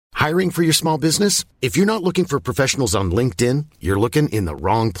Hiring for your small business? If you're not looking for professionals on LinkedIn, you're looking in the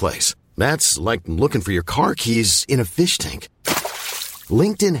wrong place. That's like looking for your car keys in a fish tank.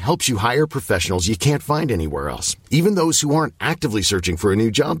 LinkedIn helps you hire professionals you can't find anywhere else, even those who aren't actively searching for a new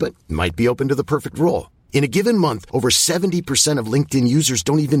job but might be open to the perfect role. In a given month, over 70% of LinkedIn users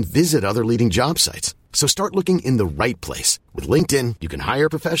don't even visit other leading job sites. So start looking in the right place. With LinkedIn, you can hire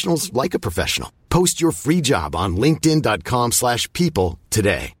professionals like a professional. Post your free job on linkedin.com/people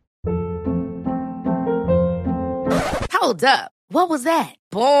today. Hold up. What was that?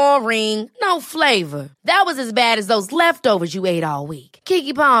 Boring. No flavor. That was as bad as those leftovers you ate all week.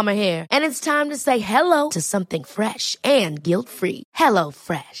 Keke Palmer here, and it's time to say hello to something fresh and guilt-free.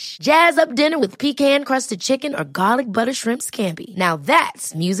 HelloFresh. Jazz up dinner with pecan-crusted chicken or garlic butter shrimp scampi. Now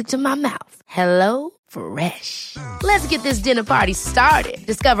that's music to my mouth. HelloFresh. Let's get this dinner party started.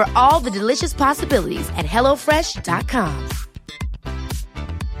 Discover all the delicious possibilities at HelloFresh.com.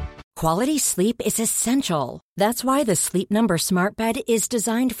 Quality sleep is essential. That's why the Sleep Number Smart Bed is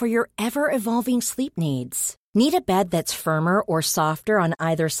designed for your ever-evolving sleep needs. Need a bed that's firmer or softer on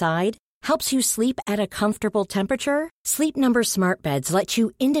either side? Helps you sleep at a comfortable temperature? Sleep Number Smart Beds let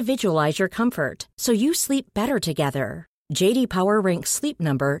you individualize your comfort, so you sleep better together. J.D. Power ranks Sleep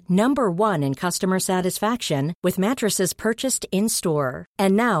Number number 1 in customer satisfaction with mattresses purchased in-store.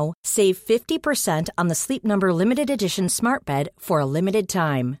 And now, save 50% on the Sleep Number Limited Edition Smart Bed for a limited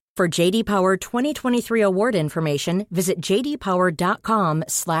time. For J.D. Power 2023 award information, visit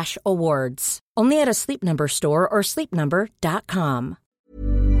jdpower.com/awards. Only at a Sleep Number store or sleepnumber.com.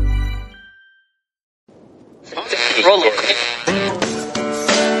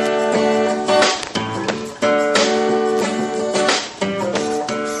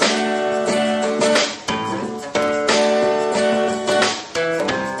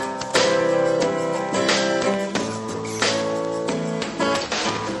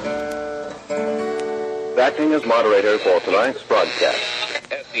 Acting as moderator for tonight's broadcast.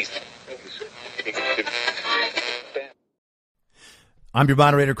 I'm your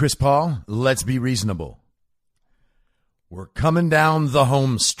moderator, Chris Paul. Let's be reasonable. We're coming down the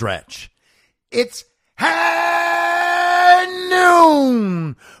home stretch. It's high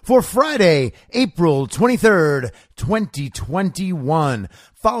noon for Friday, April 23rd, 2021.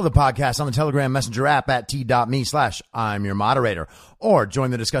 Follow the podcast on the Telegram Messenger app at t.me/I'm your moderator, or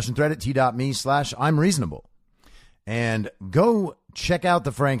join the discussion thread at t.me/I'm reasonable. And go check out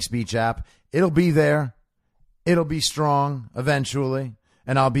the Frank Speech app. It'll be there. It'll be strong eventually.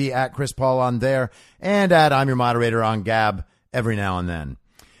 And I'll be at Chris Paul on there and at I'm your moderator on Gab every now and then.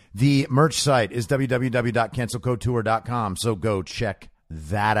 The merch site is www.cancelcodetour.com. So go check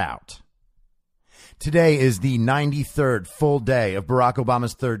that out. Today is the 93rd full day of Barack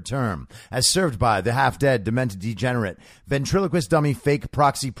Obama's third term, as served by the half-dead, demented degenerate, ventriloquist dummy fake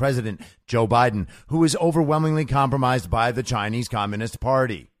proxy president Joe Biden, who is overwhelmingly compromised by the Chinese Communist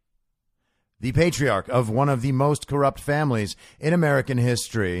Party. The patriarch of one of the most corrupt families in American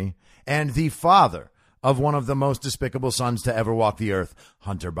history, and the father of one of the most despicable sons to ever walk the earth,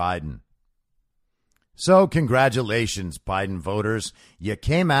 Hunter Biden. So congratulations, Biden voters. You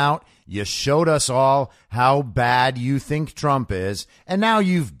came out, you showed us all how bad you think Trump is, and now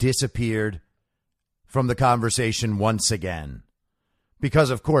you've disappeared from the conversation once again. Because,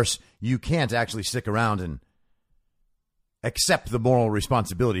 of course, you can't actually stick around and accept the moral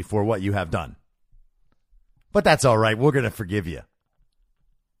responsibility for what you have done. But that's all right. We're going to forgive you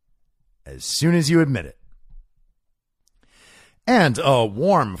as soon as you admit it. And a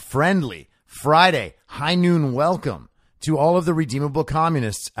warm, friendly Friday high noon welcome to all of the redeemable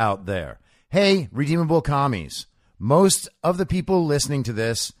communists out there. Hey, redeemable commies, most of the people listening to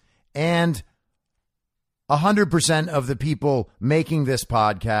this and 100% of the people making this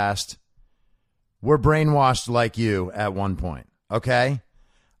podcast were brainwashed like you at one point. Okay?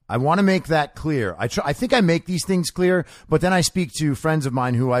 I want to make that clear. I think I make these things clear, but then I speak to friends of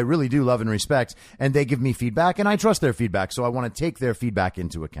mine who I really do love and respect, and they give me feedback, and I trust their feedback, so I want to take their feedback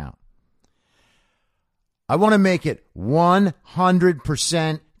into account. I want to make it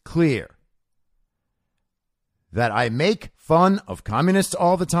 100% clear that I make fun of communists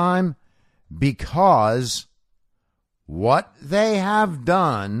all the time because what they have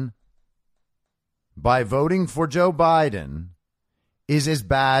done by voting for Joe Biden is as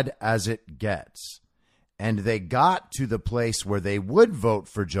bad as it gets. And they got to the place where they would vote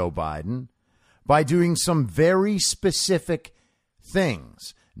for Joe Biden by doing some very specific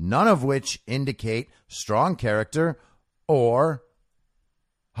things, none of which indicate strong character or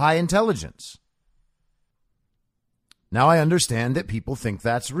high intelligence. Now, I understand that people think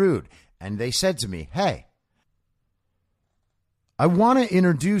that's rude. And they said to me, hey, I want to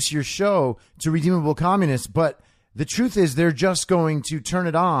introduce your show to Redeemable Communists, but the truth is they're just going to turn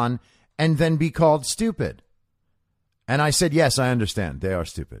it on and then be called stupid. And I said, yes, I understand. They are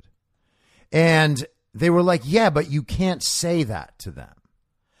stupid. And they were like, yeah, but you can't say that to them.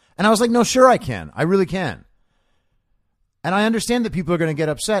 And I was like, no, sure I can. I really can. And I understand that people are going to get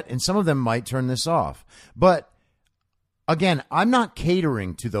upset and some of them might turn this off. But again, I'm not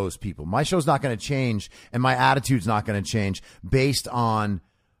catering to those people. My show's not going to change and my attitude's not going to change based on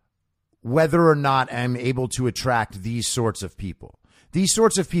whether or not I'm able to attract these sorts of people. These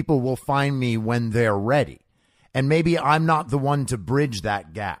sorts of people will find me when they're ready. And maybe I'm not the one to bridge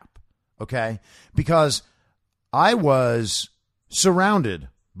that gap. Okay? Because I was surrounded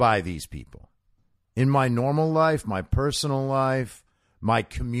by these people in my normal life, my personal life, my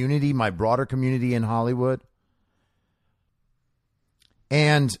community, my broader community in Hollywood.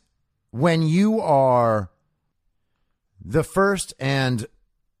 And when you are the first and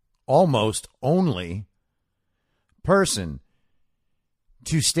almost only person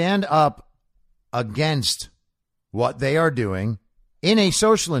to stand up against what they are doing in a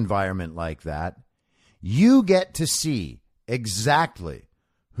social environment like that, you get to see exactly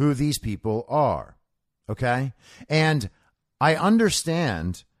who these people are. Okay? And I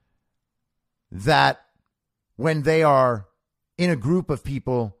understand that when they are in a group of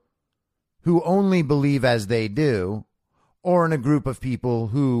people who only believe as they do, or in a group of people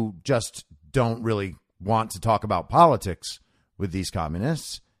who just don't really want to talk about politics with these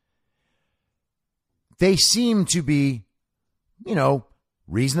communists, they seem to be,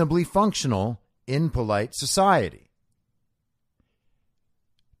 reasonably functional in polite society.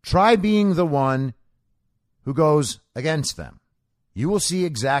 Try being the one who goes against them. You will see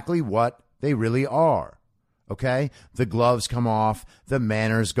exactly what they really are. Okay? The gloves come off. The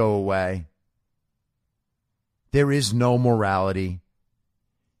manners go away. There is no morality.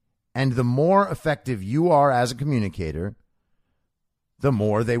 And the more effective you are as a communicator, the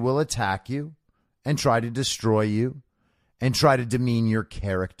more they will attack you and try to destroy you and try to demean your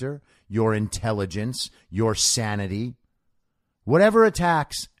character, your intelligence, your sanity. Whatever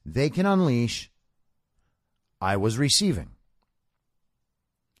attacks they can unleash, I was receiving.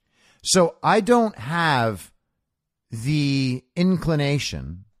 So I don't have the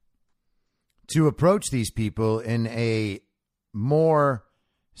inclination to approach these people in a more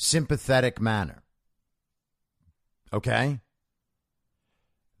sympathetic manner. Okay?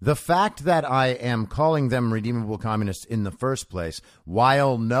 The fact that I am calling them redeemable communists in the first place,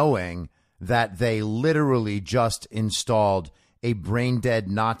 while knowing that they literally just installed a brain-dead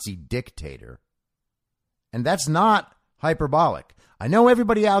Nazi dictator, and that's not hyperbolic. I know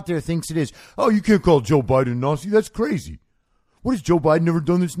everybody out there thinks it is. Oh, you can't call Joe Biden Nazi. That's crazy. What has Joe Biden ever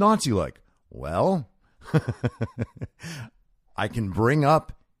done that's Nazi-like? Well, I can bring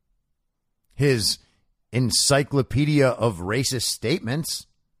up his encyclopedia of racist statements.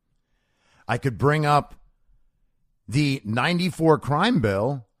 I could bring up the 94 crime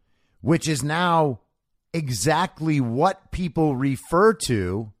bill, which is now exactly what people refer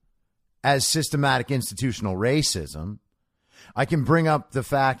to as systematic institutional racism. I can bring up the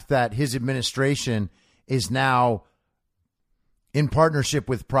fact that his administration is now in partnership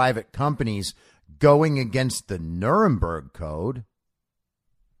with private companies going against the Nuremberg Code.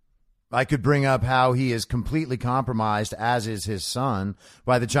 I could bring up how he is completely compromised, as is his son,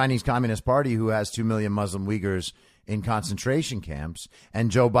 by the Chinese Communist Party, who has 2 million Muslim Uyghurs in concentration camps.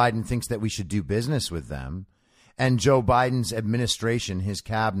 And Joe Biden thinks that we should do business with them. And Joe Biden's administration, his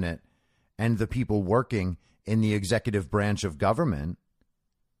cabinet, and the people working in the executive branch of government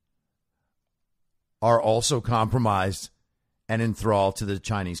are also compromised and enthralled to the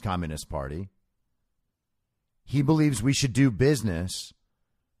Chinese Communist Party. He believes we should do business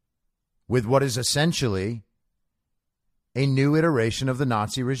with what is essentially a new iteration of the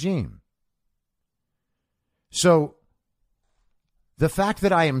Nazi regime. So the fact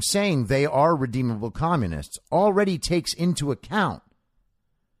that I am saying they are redeemable communists already takes into account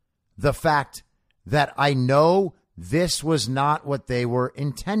the fact that I know this was not what they were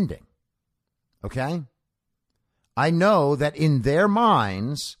intending. Okay? I know that in their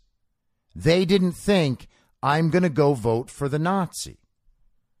minds, they didn't think, I'm going to go vote for the Nazi.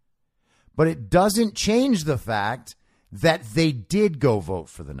 But it doesn't change the fact that they did go vote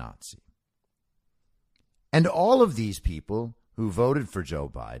for the Nazi. And all of these people who voted for Joe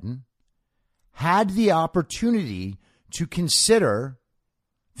Biden had the opportunity to consider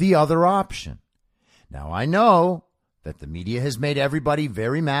the other option. Now, I know that the media has made everybody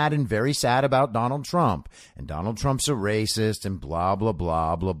very mad and very sad about Donald Trump, and Donald Trump's a racist and blah, blah,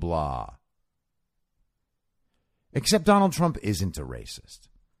 blah, blah, blah. Except Donald Trump isn't a racist.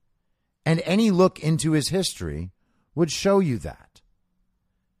 And any look into his history would show you that.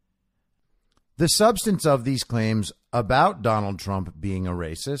 The substance of these claims about Donald Trump being a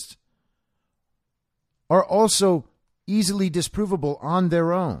racist are also easily disprovable on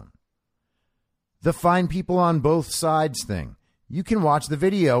their own. The fine people on both sides thing. You can watch the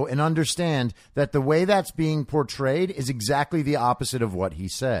video and understand that the way that's being portrayed is exactly the opposite of what he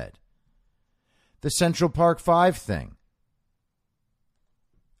said. The Central Park 5 thing.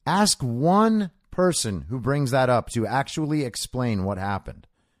 Ask one person who brings that up to actually explain what happened.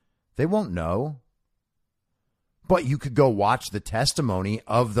 They won't know. But you could go watch the testimony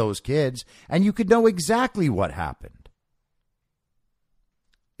of those kids and you could know exactly what happened.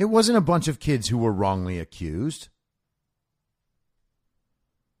 It wasn't a bunch of kids who were wrongly accused.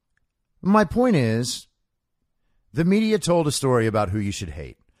 My point is, the media told a story about who you should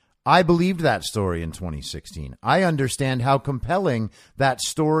hate. I believed that story in 2016. I understand how compelling that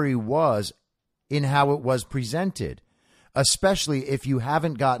story was in how it was presented, especially if you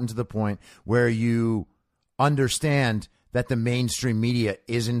haven't gotten to the point where you understand that the mainstream media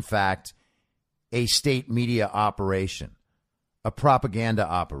is, in fact, a state media operation, a propaganda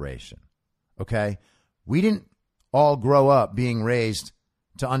operation. Okay? We didn't all grow up being raised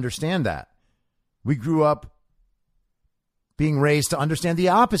to understand that. We grew up being raised to understand the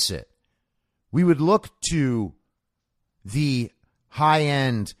opposite. We would look to the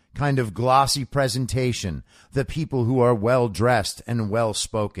high-end kind of glossy presentation, the people who are well-dressed and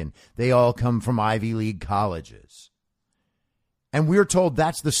well-spoken. They all come from Ivy League colleges. And we're told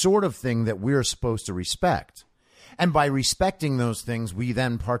that's the sort of thing that we're supposed to respect. And by respecting those things, we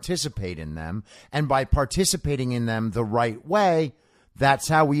then participate in them. And by participating in them the right way, that's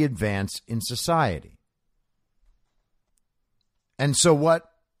how we advance in society. And so what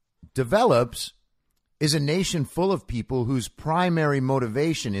develops is a nation full of people whose primary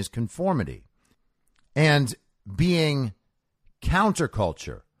motivation is conformity. And being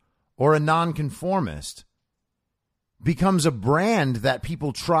counterculture or a nonconformist becomes a brand that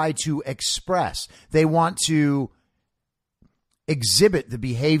people try to express. They want to exhibit the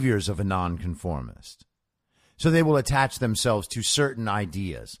behaviors of a nonconformist. So they will attach themselves to certain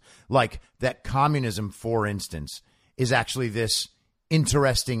ideas, like that communism, for instance, is actually this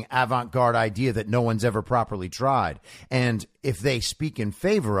interesting avant-garde idea that no one's ever properly tried. And if they speak in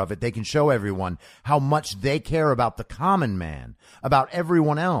favor of it, they can show everyone how much they care about the common man, about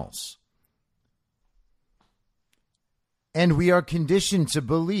everyone else. And we are conditioned to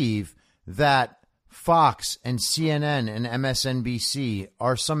believe that Fox and CNN and MSNBC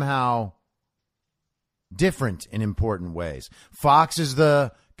are somehow different in important ways. Fox is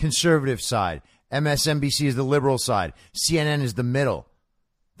the conservative side. MSNBC is the liberal side. CNN is the middle.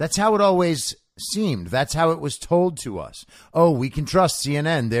 That's how it always seemed. That's how it was told to us. Oh, we can trust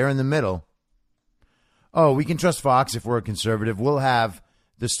CNN. They're in the middle. Oh, we can trust Fox if we're a conservative. We'll have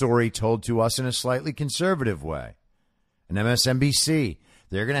the story told to us in a slightly conservative way. And MSNBC,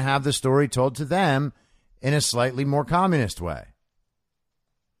 they're going to have the story told to them in a slightly more communist way.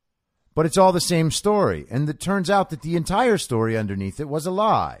 But it's all the same story. And it turns out that the entire story underneath it was a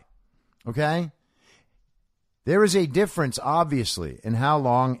lie. Okay? There is a difference, obviously, in how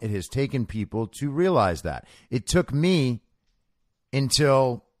long it has taken people to realize that. It took me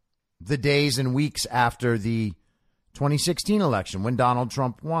until the days and weeks after the 2016 election when Donald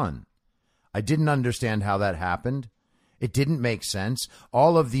Trump won. I didn't understand how that happened. It didn't make sense.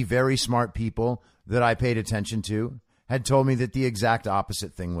 All of the very smart people that I paid attention to had told me that the exact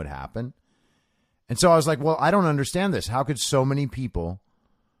opposite thing would happen. And so I was like, well, I don't understand this. How could so many people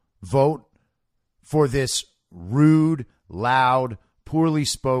vote for this rude, loud, poorly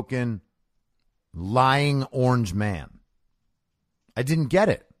spoken, lying orange man? I didn't get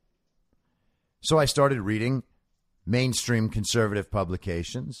it. So I started reading mainstream conservative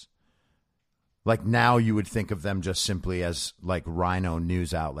publications. Like now you would think of them just simply as like rhino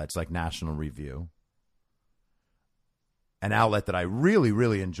news outlets like National Review. An outlet that I really,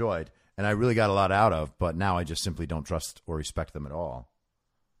 really enjoyed and I really got a lot out of, but now I just simply don't trust or respect them at all.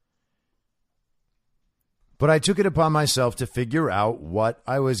 But I took it upon myself to figure out what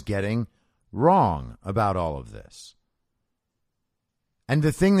I was getting wrong about all of this. And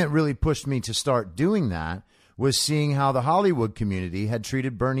the thing that really pushed me to start doing that was seeing how the Hollywood community had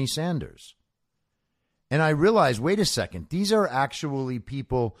treated Bernie Sanders. And I realized, wait a second, these are actually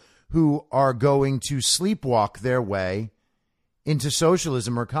people who are going to sleepwalk their way into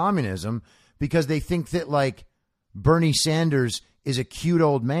socialism or communism because they think that, like, Bernie Sanders is a cute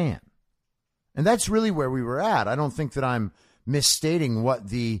old man. And that's really where we were at. I don't think that I'm misstating what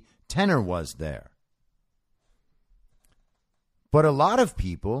the tenor was there. But a lot of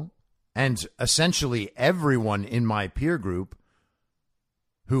people, and essentially everyone in my peer group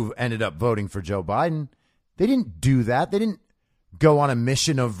who ended up voting for Joe Biden, they didn't do that. They didn't go on a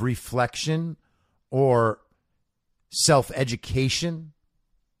mission of reflection or self-education.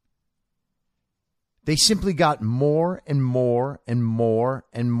 They simply got more and more and more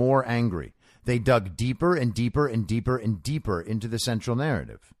and more angry. They dug deeper and deeper and deeper and deeper into the central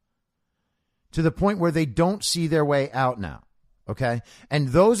narrative to the point where they don't see their way out now. Okay. And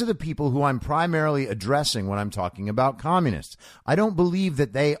those are the people who I'm primarily addressing when I'm talking about communists. I don't believe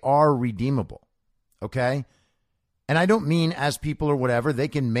that they are redeemable. Okay. And I don't mean as people or whatever, they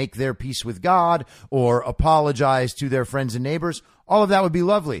can make their peace with God or apologize to their friends and neighbors. All of that would be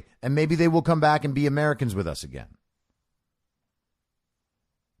lovely. And maybe they will come back and be Americans with us again.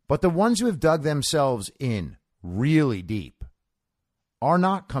 But the ones who have dug themselves in really deep are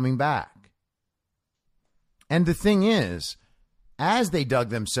not coming back. And the thing is, as they dug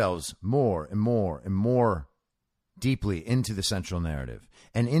themselves more and more and more deeply into the central narrative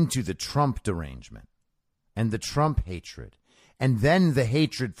and into the Trump derangement and the Trump hatred, and then the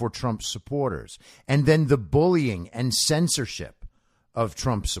hatred for Trump supporters, and then the bullying and censorship of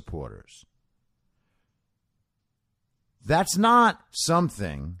Trump supporters, that's not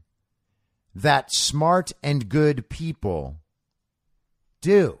something that smart and good people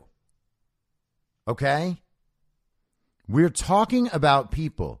do. Okay? We're talking about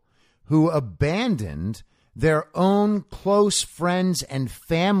people who abandoned their own close friends and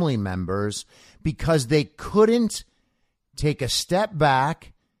family members because they couldn't take a step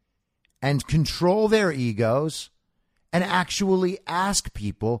back and control their egos and actually ask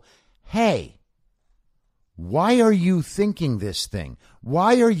people, hey, why are you thinking this thing?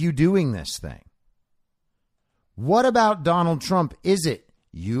 Why are you doing this thing? What about Donald Trump is it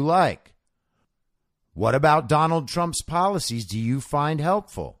you like? What about Donald Trump's policies do you find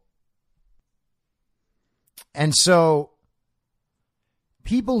helpful? And so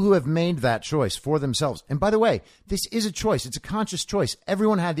people who have made that choice for themselves, and by the way, this is a choice. It's a conscious choice.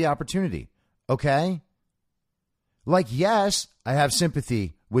 Everyone had the opportunity. Okay? Like, yes, I have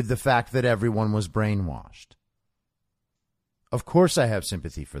sympathy with the fact that everyone was brainwashed. Of course I have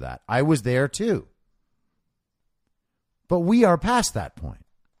sympathy for that. I was there too. But we are past that point.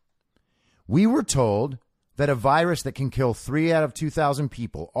 We were told that a virus that can kill 3 out of 2,000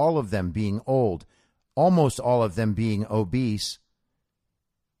 people, all of them being old, almost all of them being obese,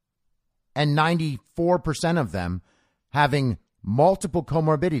 and 94% of them having multiple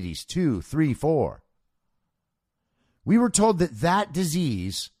comorbidities, 2, 3, 4. We were told that that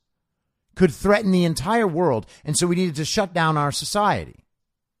disease could threaten the entire world, and so we needed to shut down our society.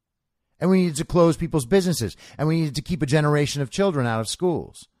 And we needed to close people's businesses, and we needed to keep a generation of children out of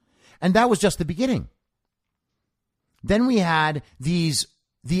schools. And that was just the beginning. Then we had the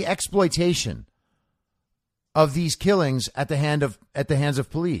exploitation of these killings at the hands of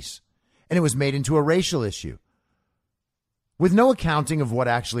police. And it was made into a racial issue with no accounting of what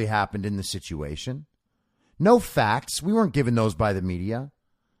actually happened in the situation. No facts. We weren't given those by the media.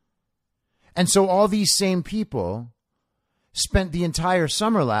 And so all these same people spent the entire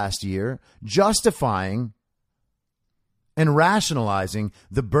summer last year justifying and rationalizing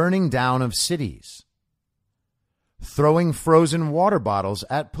the burning down of cities, throwing frozen water bottles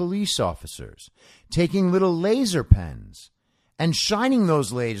at police officers, taking little laser pens and shining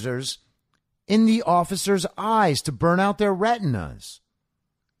those lasers in the officers' eyes to burn out their retinas.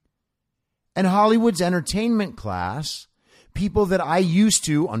 And Hollywood's entertainment class, people that I used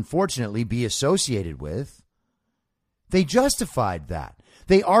to, unfortunately, be associated with, they justified that.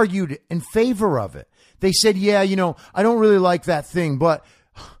 They argued in favor of it. They said, yeah, I don't really like that thing, but,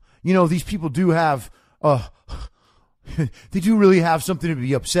 these people do have, they do really have something to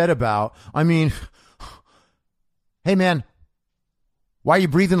be upset about. I mean, hey, man, why are you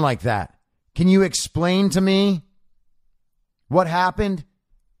breathing like that? Can you explain to me what happened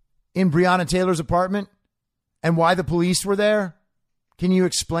in Breonna Taylor's apartment and why the police were there? Can you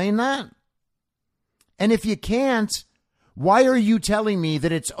explain that? And if you can't, why are you telling me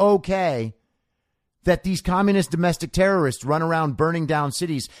that it's okay that these communist domestic terrorists run around burning down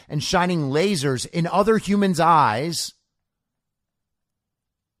cities and shining lasers in other humans' eyes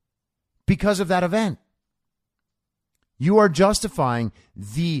because of that event? You are justifying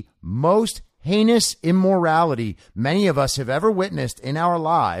the most heinous immorality many of us have ever witnessed in our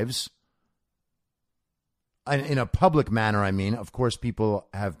lives. In a public manner, I mean. Of course, people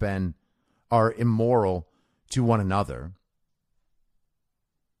are immoral to one another.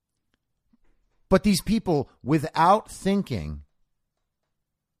 But these people, without thinking,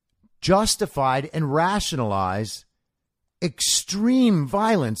 justified and rationalized extreme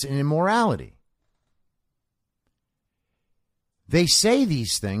violence and immorality. They say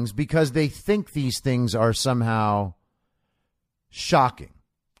these things because they think these things are somehow shocking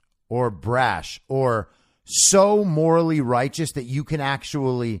or brash or so morally righteous that you can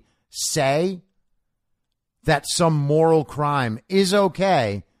actually say that some moral crime is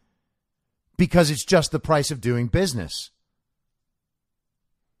okay because it's just the price of doing business.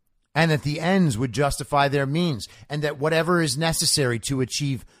 And that the ends would justify their means, and that whatever is necessary to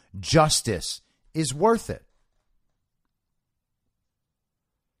achieve justice is worth it.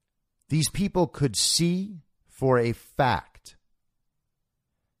 These people could see for a fact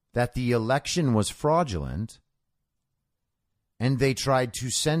that the election was fraudulent, and they tried to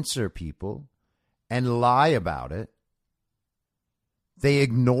censor people and lie about it. They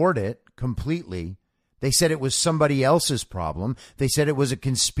ignored it completely. They said it was somebody else's problem. They said it was a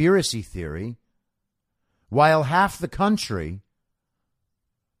conspiracy theory, while half the country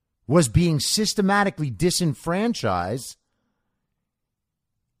was being systematically disenfranchised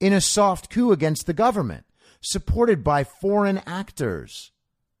in a soft coup against the government, supported by foreign actors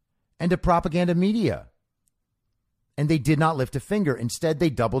and a propaganda media. And they did not lift a finger. Instead, they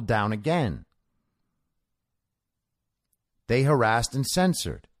doubled down again. They harassed and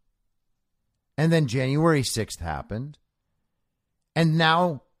censored. And then January 6th happened. And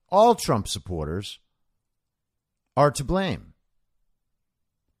now all Trump supporters are to blame.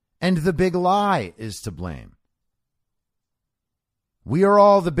 And the big lie is to blame. We are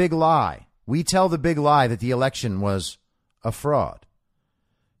all the big lie. We tell the big lie that the election was a fraud.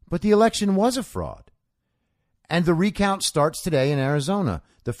 But the election was a fraud. And the recount starts today in Arizona.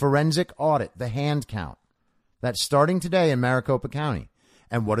 The forensic audit, the hand count. That's starting today in Maricopa County.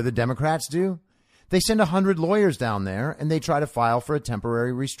 And what do the Democrats do? They send 100 lawyers down there and they try to file for a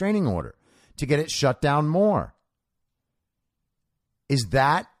temporary restraining order to get it shut down more. Is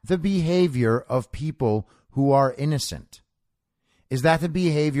that the behavior of people who are innocent? Is that the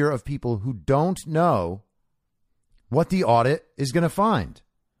behavior of people who don't know what the audit is going to find?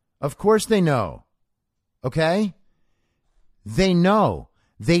 Of course they know. Okay? They know.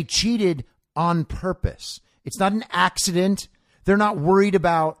 They cheated on purpose. It's not an accident. They're not worried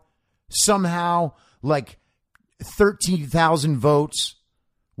about somehow like 13,000 votes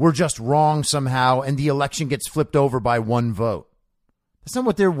were just wrong somehow and the election gets flipped over by one vote. That's not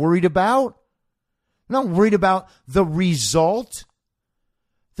what they're worried about. They're not worried about the result.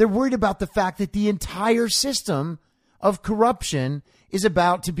 They're worried about the fact that the entire system of corruption is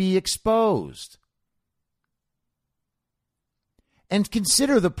about to be exposed. And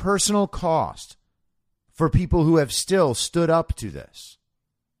consider the personal cost for people who have still stood up to this.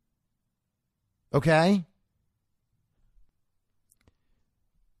 Okay?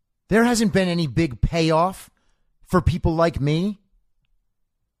 There hasn't been any big payoff for people like me.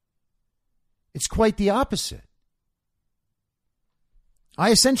 It's quite the opposite.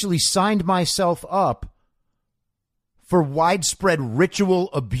 I essentially signed myself up for widespread ritual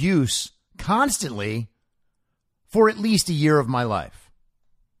abuse constantly for at least a year of my life.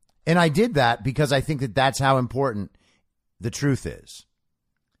 And I did that because I think that that's how important the truth is.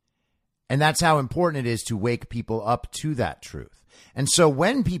 And that's how important it is to wake people up to that truth. And so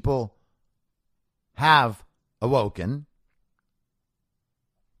when people have awoken,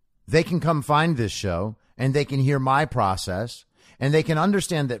 they can come find this show and they can hear my process and they can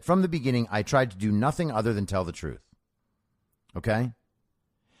understand that from the beginning, I tried to do nothing other than tell the truth. Okay?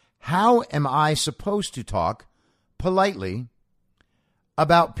 How am I supposed to talk politely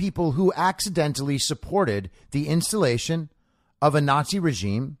about people who accidentally supported the installation of a Nazi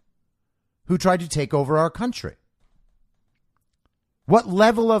regime who tried to take over our country? What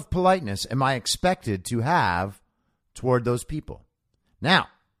level of politeness am I expected to have toward those people? Now,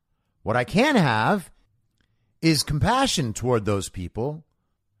 what I can have is compassion toward those people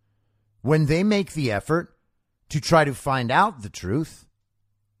when they make the effort to try to find out the truth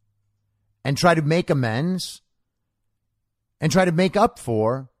and try to make amends and try to make up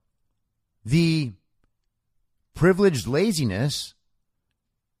for the privileged laziness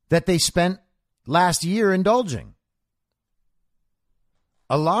that they spent last year indulging.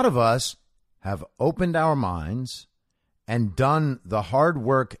 A lot of us have opened our minds and done the hard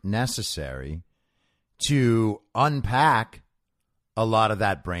work necessary to unpack a lot of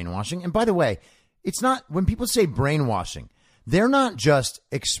that brainwashing. And by the way, it's not, when people say brainwashing, they're not just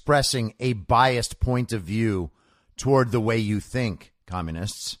expressing a biased point of view toward the way you think,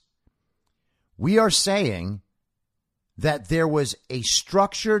 communists. We are saying that there was a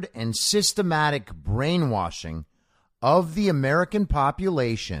structured and systematic brainwashing of the American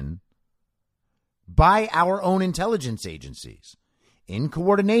population by our own intelligence agencies, in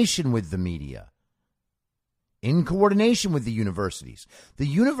coordination with the media, in coordination with the universities. The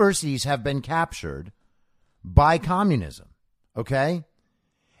universities have been captured by communism, okay?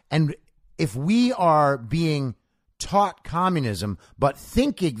 And if we are being taught communism, but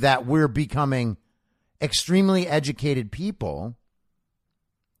thinking that we're becoming extremely educated people,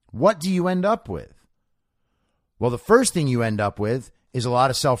 what do you end up with? Well, the first thing you end up with is a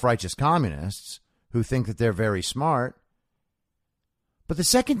lot of self-righteous communists who think that they're very smart. But the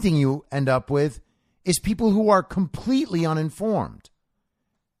second thing you end up with is people who are completely uninformed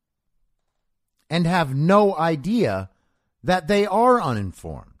and have no idea that they are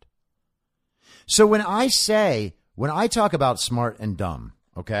uninformed. So when I talk about smart and dumb,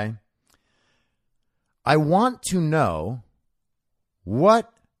 okay, I want to know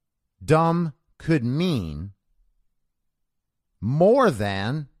what dumb could mean more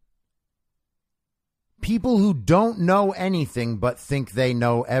than people who don't know anything but think they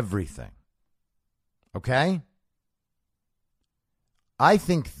know everything. Okay? I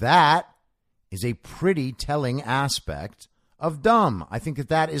think that is a pretty telling aspect of dumb. I think that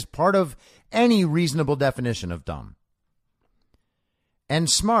that is part of any reasonable definition of dumb. And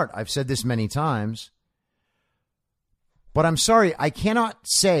smart, I've said this many times, but I'm sorry, I cannot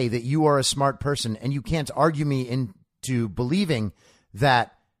say that you are a smart person, and you can't argue me into believing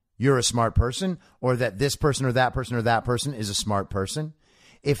that you're a smart person or that this person or that person or that person is a smart person.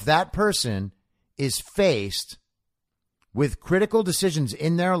 If that person is faced with critical decisions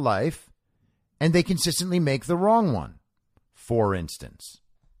in their life and they consistently make the wrong one, for instance,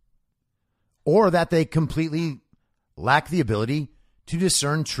 or that they completely lack the ability to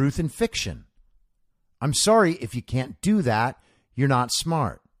discern truth and fiction. I'm sorry, if you can't do that, you're not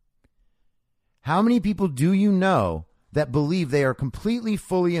smart. How many people do you know that believe they are completely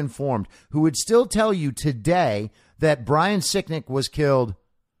fully informed who would still tell you today that Brian Sicknick was killed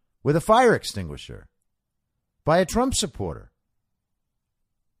with a fire extinguisher by a Trump supporter?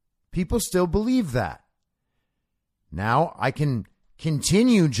 People still believe that. Now, I can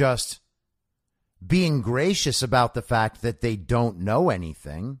continue just being gracious about the fact that they don't know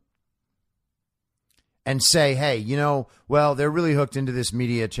anything and say, hey, you know, well, they're really hooked into this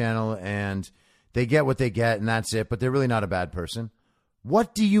media channel and they get what they get and that's it, but they're really not a bad person.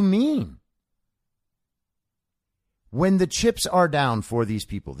 What do you mean? When the chips are down for these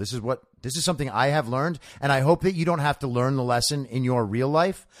people, this is something I have learned, and I hope that you don't have to learn the lesson in your real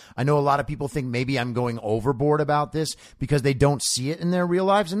life. I know a lot of people think maybe I'm going overboard about this because they don't see it in their real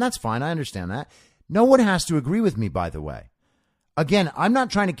lives, and that's fine. I understand that. No one has to agree with me, by the way. Again, I'm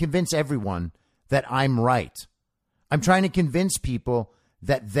not trying to convince everyone that I'm right. I'm trying to convince people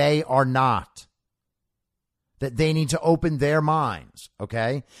that they are not, that they need to open their minds,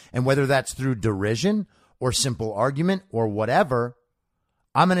 okay? And whether that's through derision or simple argument or whatever,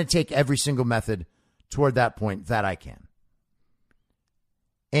 I'm going to take every single method toward that point that I can.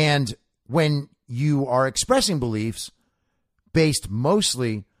 And when you are expressing beliefs based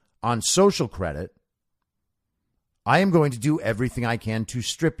mostly on social credit, I am going to do everything I can to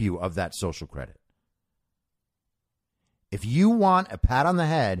strip you of that social credit. If you want a pat on the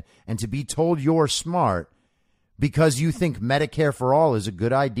head and to be told you're smart because you think Medicare for all is a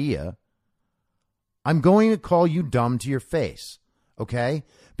good idea, I'm going to call you dumb to your face, okay?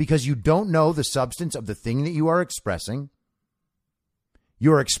 Because you don't know the substance of the thing that you are expressing.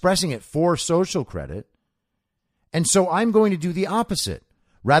 You're expressing it for social credit. And so I'm going to do the opposite.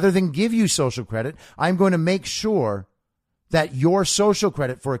 Rather than give you social credit, I'm going to make sure that your social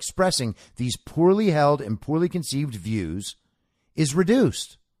credit for expressing these poorly held and poorly conceived views is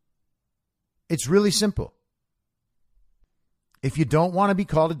reduced. It's really simple. If you don't want to be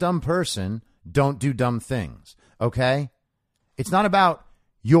called a dumb person, don't do dumb things, okay? It's not about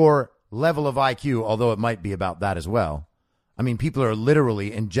your level of IQ, although it might be about that as well. I mean, people are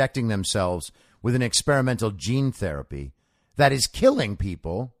literally injecting themselves with an experimental gene therapy that is killing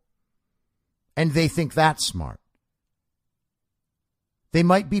people, and they think that's smart. They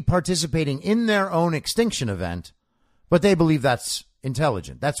might be participating in their own extinction event, but they believe that's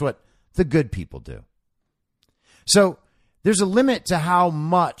intelligent. That's what the good people do. So there's a limit to how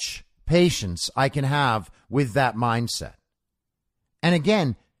much patience I can have with that mindset. And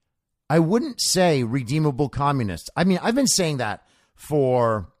again, I wouldn't say redeemable communists. I mean, I've been saying that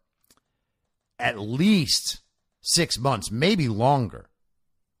for at least 6 months, maybe longer.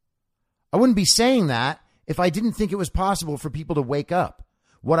 I wouldn't be saying that if I didn't think it was possible for people to wake up.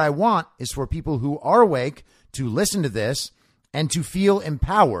 What I want is for people who are awake to listen to this and to feel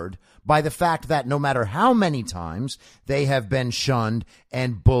empowered by the fact that no matter how many times they have been shunned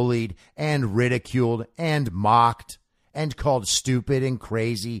and bullied and ridiculed and mocked and called stupid and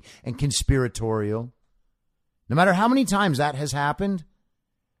crazy and conspiratorial, no matter how many times that has happened,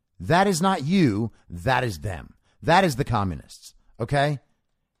 that is not you, that is them. That is the communists, okay?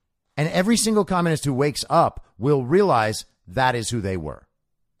 And every single communist who wakes up will realize that is who they were.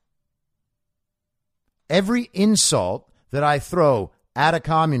 Every insult that I throw at a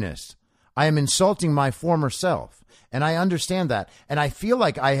communist, I am insulting my former self. And I understand that. And I feel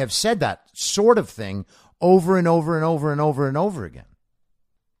like I have said that sort of thing over and over and over and over and over again.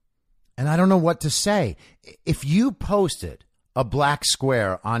 And I don't know what to say. If you posted a black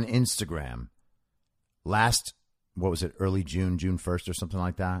square on Instagram last, early June 1st or something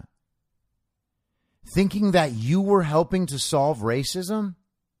like that, thinking that you were helping to solve racism,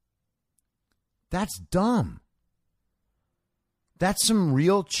 that's dumb. That's some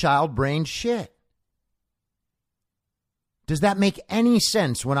real child brain shit. Does that make any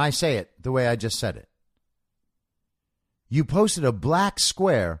sense when I say it the way I just said it? You posted a black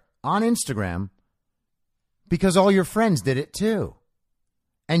square on Instagram because all your friends did it too.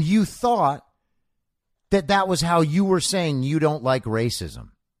 And you thought that that was how you were saying you don't like racism.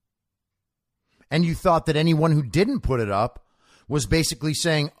 And you thought that anyone who didn't put it up was basically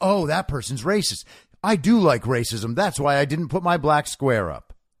saying, oh, that person's racist. I do like racism. That's why I didn't put my black square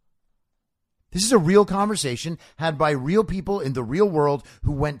up. This is a real conversation had by real people in the real world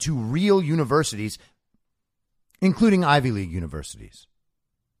who went to real universities, including Ivy League universities.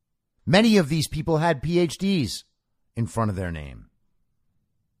 Many of these people had PhDs in front of their name.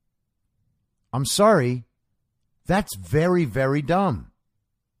 I'm sorry. That's very, very dumb.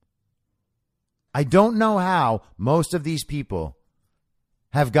 I don't know how most of these people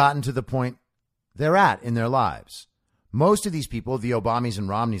have gotten to the point they're at in their lives. Most of these people, the Obamas and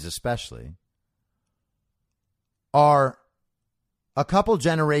Romneys especially, are a couple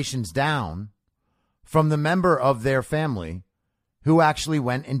generations down from the member of their family who actually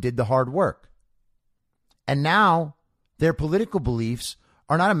went and did the hard work. And now their political beliefs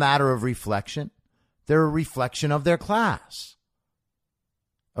are not a matter of reflection. They're a reflection of their class.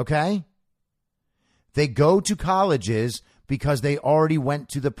 Okay? They go to colleges because they already went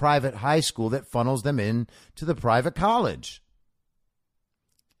to the private high school that funnels them in to the private college.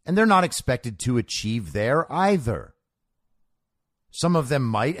 And they're not expected to achieve there either. Some of them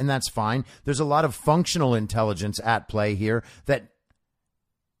might, and that's fine. There's a lot of functional intelligence at play here that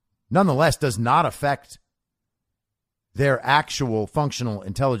nonetheless does not affect their actual functional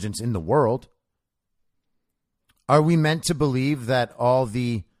intelligence in the world. Are we meant to believe that all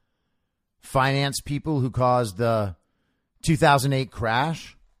the finance people who caused the 2008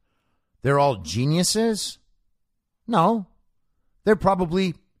 crash, they're all geniuses? No. They're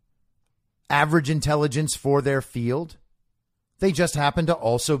probably average intelligence for their field. They just happen to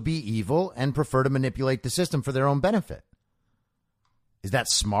also be evil and prefer to manipulate the system for their own benefit. Is that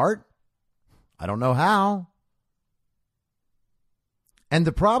smart? I don't know how. And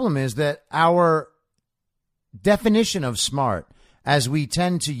the problem is that our definition of smart, as we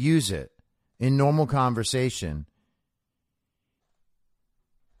tend to use it in normal conversation,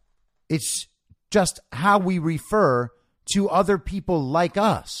 it's just how we refer to other people like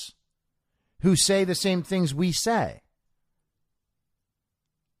us who say the same things we say.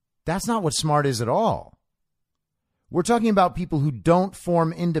 That's not what smart is at all. We're talking about people who don't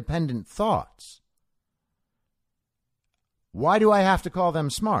form independent thoughts. Why do I have to call them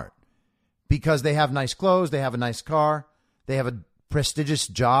smart? Because they have nice clothes, they have a nice car, they have a prestigious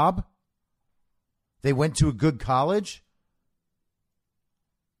job, they went to a good college,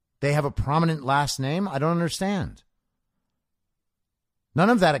 they have a prominent last name? I don't understand. None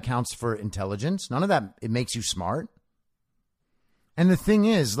of that accounts for intelligence. None of that, it makes you smart. And the thing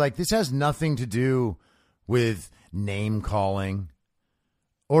is, like, this has nothing to do with name calling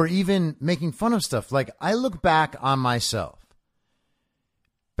or even making fun of stuff. Like, I look back on myself,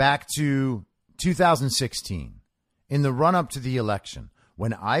 back to 2016, in the run up to the election,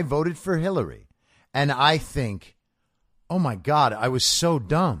 when I voted for Hillary, and I think, oh my God, I was so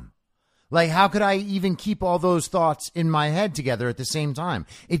dumb. Like, how could I even keep all those thoughts in my head together at the same time?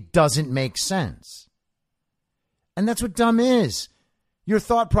 It doesn't make sense. And that's what dumb is. Your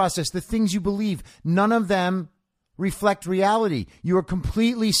thought process, the things you believe, none of them reflect reality. You are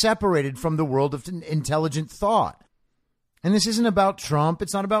completely separated from the world of intelligent thought. And this isn't about Trump.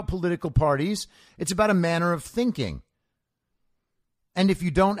 It's not about political parties. It's about a manner of thinking. And if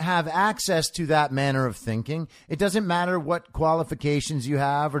you don't have access to that manner of thinking, it doesn't matter what qualifications you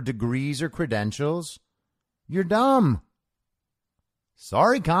have or degrees or credentials. You're dumb.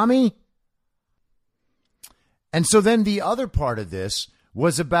 Sorry, commie. And so then the other part of this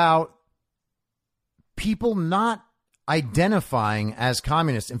was about people not identifying as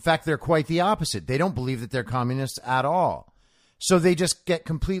communists. In fact, they're quite the opposite. They don't believe that they're communists at all. So they just get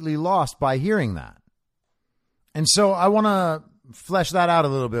completely lost by hearing that. And so I want to flesh that out a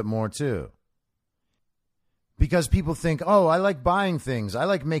little bit more too. Because people think, oh, I like buying things. I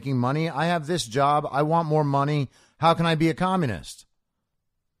like making money. I have this job. I want more money. How can I be a communist?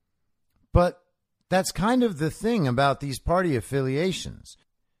 But that's kind of the thing about these party affiliations.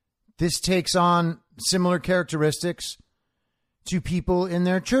 This takes on similar characteristics to people in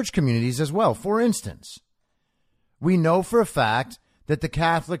their church communities as well. For instance, we know for a fact that the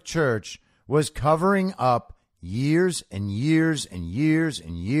Catholic Church was covering up years and years and years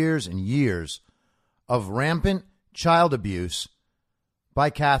and years and years of rampant child abuse by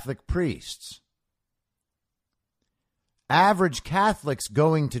Catholic priests. Average Catholics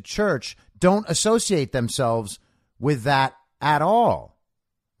going to church don't associate themselves with that at all,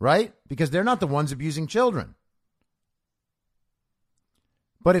 right? Because they're not the ones abusing children.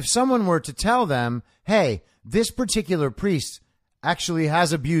 But if someone were to tell them, hey, this particular priest actually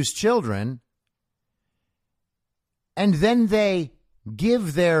has abused children, and then they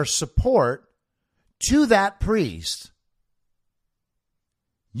give their support to that priest,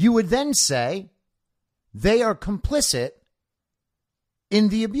 you would then say they are complicit in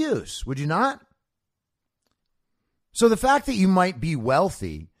the abuse, would you not? So the fact that you might be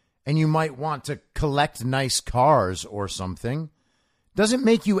wealthy and you might want to collect nice cars or something doesn't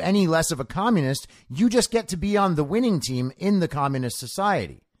make you any less of a communist. You just get to be on the winning team in the communist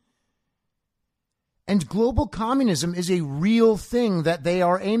society. And global communism is a real thing that they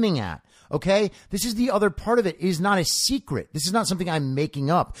are aiming at. Okay, this is the other part of it. It is not a secret. This is not something I'm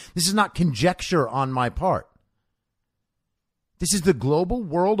making up. This is not conjecture on my part. This is the global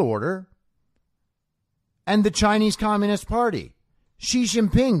world order and the Chinese Communist Party. Xi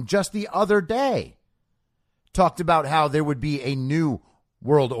Jinping just the other day talked about how there would be a new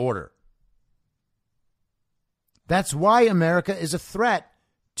world order. That's why America is a threat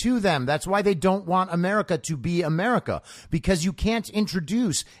to them. That's why they don't want America to be America, because you can't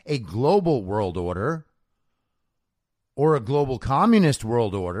introduce a global world order or a global communist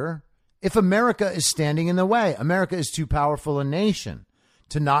world order if America is standing in the way. America is too powerful a nation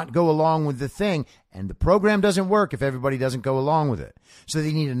to not go along with the thing, and the program doesn't work if everybody doesn't go along with it. So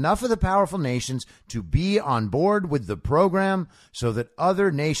they need enough of the powerful nations to be on board with the program so that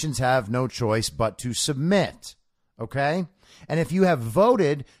other nations have no choice but to submit. Okay? And if you have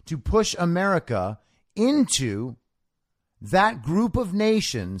voted to push America into that group of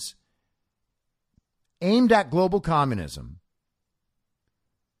nations aimed at global communism,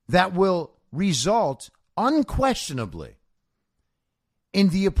 that will result unquestionably in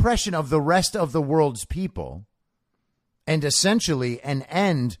the oppression of the rest of the world's people and essentially an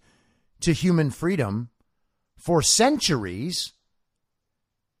end to human freedom for centuries,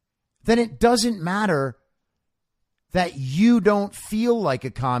 then it doesn't matter that you don't feel like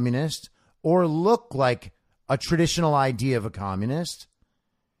a communist or look like a traditional idea of a communist.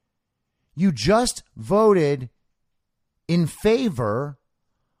 You just voted in favor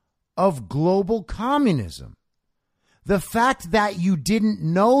of global communism. The fact that you didn't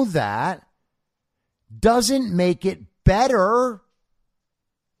know that doesn't make it better.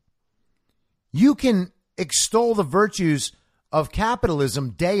 You can extol the virtues of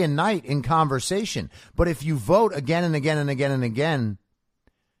capitalism day and night in conversation, but if you vote again and again and again and again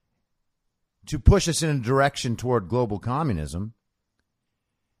to push us in a direction toward global communism,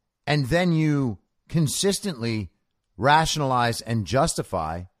 and then you consistently rationalize and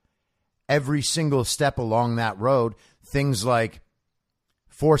justify every single step along that road, things like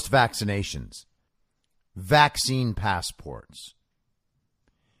forced vaccinations, vaccine passports,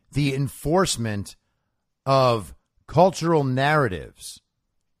 the enforcement of cultural narratives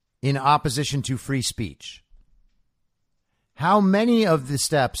in opposition to free speech. How many of the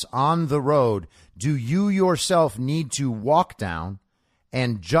steps on the road do you yourself need to walk down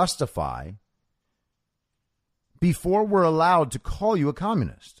and justify before we're allowed to call you a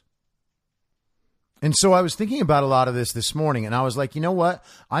communist? And so I was thinking about a lot of this morning, and I was like, you know what?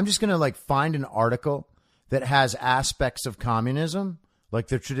 I'm just going to find an article that has aspects of communism, like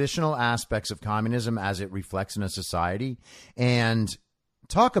the traditional aspects of communism as it reflects in a society, and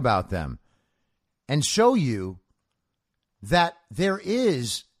talk about them and show you that there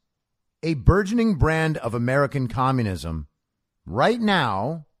is a burgeoning brand of American communism right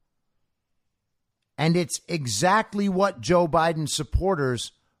now, and it's exactly what Joe Biden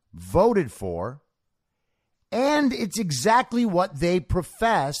supporters voted for. And And it's exactly what they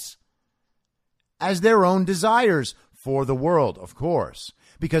profess as their own desires for the world, of course,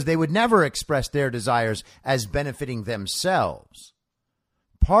 because they would never express their desires as benefiting themselves.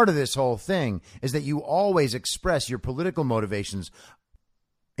 Part of this whole thing is that you always express your political motivations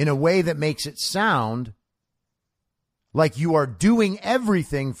in a way that makes it sound like you are doing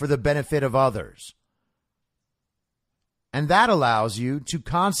everything for the benefit of others. And that allows you to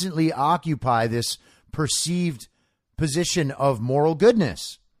constantly occupy this perceived position of moral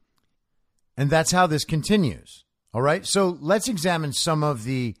goodness. And that's how this continues. All right. So let's examine some of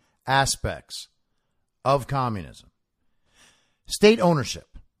the aspects of communism. State ownership.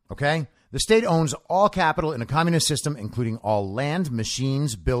 OK, the state owns all capital in a communist system, including all land,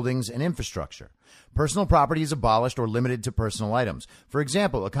 machines, buildings, and infrastructure. Personal property is abolished or limited to personal items. For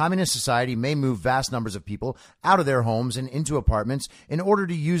example, a communist society may move vast numbers of people out of their homes and into apartments in order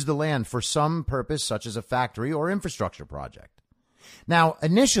to use the land for some purpose, such as a factory or infrastructure project. Now,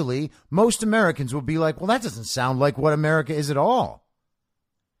 initially, most Americans will be like, well, that doesn't sound like what America is at all.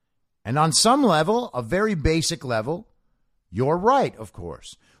 And on some level, a very basic level, you're right, of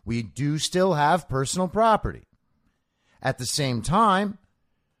course. We do still have personal property. At the same time,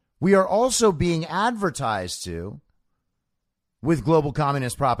 we are also being advertised to with global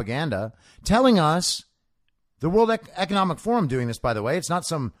communist propaganda, telling us, the World Economic Forum doing this, by the way, it's not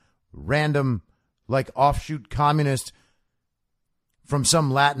some random, like, offshoot communist from some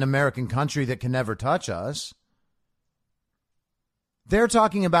Latin American country that can never touch us. They're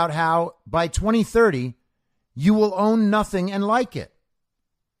talking about how by 2030, you will own nothing and like it.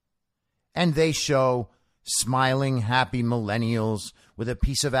 And they show smiling, happy millennials with a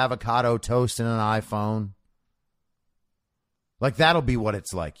piece of avocado toast and an iPhone. Like, that'll be what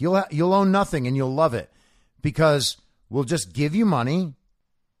it's like. You'll own nothing and you'll love it because we'll just give you money.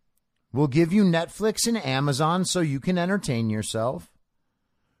 We'll give you Netflix and Amazon so you can entertain yourself.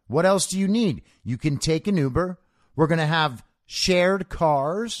 What else do you need? You can take an Uber. We're going to have shared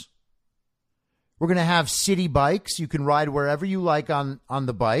cars. We're going to have city bikes. You can ride wherever you like on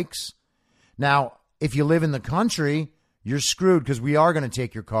the bikes. Now, if you live in the country, you're screwed because we are going to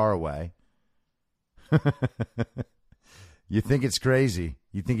take your car away. You think it's crazy.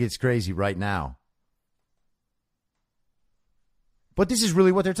 You think it's crazy right now. But this is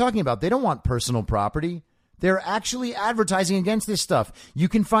really what they're talking about. They don't want personal property. They're actually advertising against this stuff. You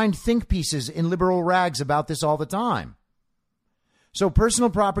can find think pieces in liberal rags about this all the time. So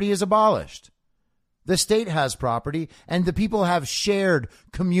personal property is abolished. The state has property, and the people have shared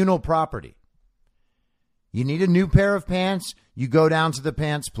communal property. You need a new pair of pants, you go down to the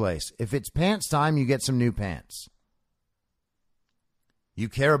pants place. If it's pants time, you get some new pants. You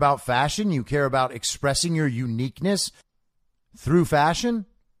care about fashion, you care about expressing your uniqueness through fashion?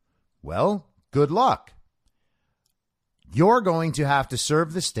 Well, good luck. You're going to have to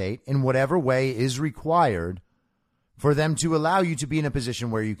serve the state in whatever way is required for them to allow you to be in a position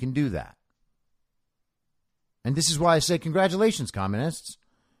where you can do that. And this is why I say congratulations, communists.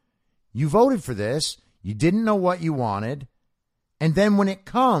 You voted for this. You didn't know what you wanted. And then when it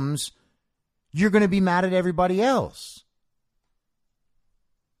comes, you're going to be mad at everybody else.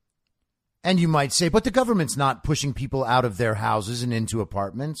 And you might say, but the government's not pushing people out of their houses and into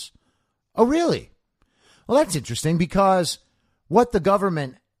apartments. Oh, really? Well, that's interesting because what the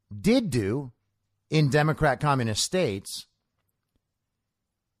government did do in Democrat communist states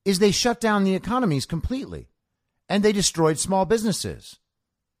is they shut down the economies completely and they destroyed small businesses.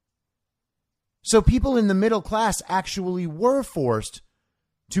 So people in the middle class actually were forced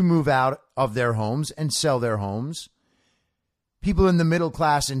to move out of their homes and sell their homes. People in the middle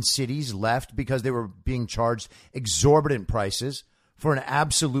class in cities left because they were being charged exorbitant prices for an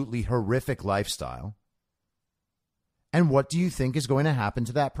absolutely horrific lifestyle. And what do you think is going to happen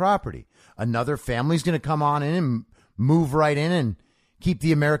to that property? Another family's going to come on in and move right in and keep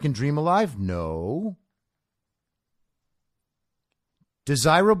the American dream alive? No.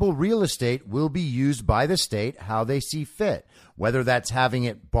 Desirable real estate will be used by the state how they see fit, whether that's having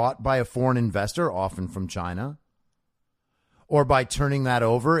it bought by a foreign investor, often from China, or by turning that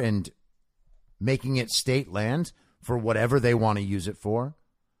over and making it state land for whatever they want to use it for.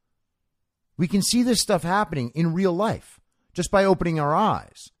 We can see this stuff happening in real life just by opening our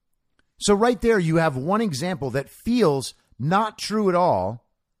eyes. So right there, you have one example that feels not true at all,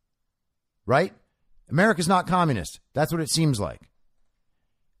 right? America's not communist. That's what it seems like.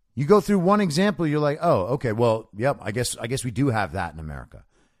 You go through one example, you're like, oh, okay, well, yep, I guess we do have that in America.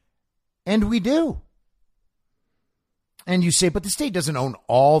 And we do. And you say, but the state doesn't own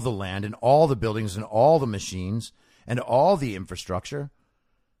all the land and all the buildings and all the machines and all the infrastructure.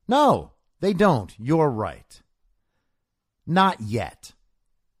 No, they don't. You're right. Not yet.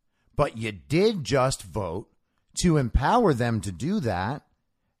 But you did just vote to empower them to do that,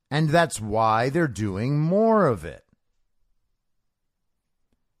 and that's why they're doing more of it.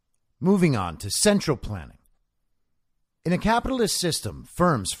 Moving on to central planning. In a capitalist system,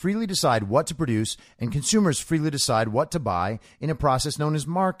 firms freely decide what to produce and consumers freely decide what to buy in a process known as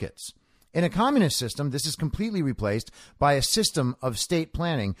markets. In a communist system, this is completely replaced by a system of state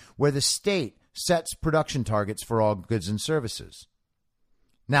planning where the state sets production targets for all goods and services.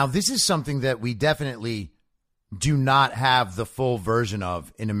 Now, this is something that we definitely do not have the full version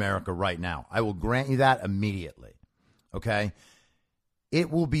of in America right now. I will grant you that immediately. Okay? It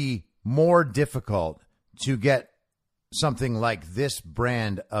will be more difficult to get something like this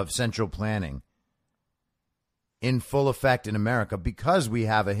brand of central planning in full effect in America because we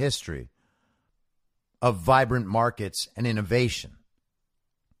have a history of vibrant markets and innovation.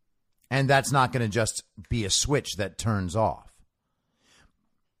 And that's not going to just be a switch that turns off.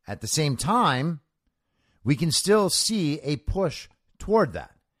 At the same time, we can still see a push toward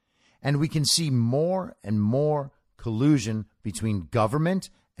that. And we can see more and more collusion between government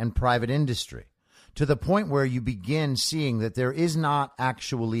and private industry, to the point where you begin seeing that there is not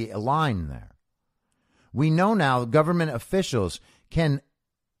actually a line there. We know now government officials can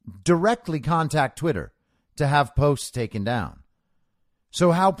directly contact Twitter to have posts taken down.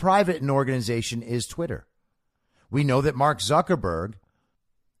 So how private an organization is Twitter? We know that Mark Zuckerberg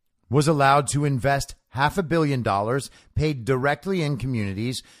was allowed to invest $500 million paid directly in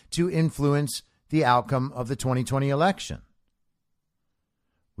communities to influence the outcome of the 2020 election.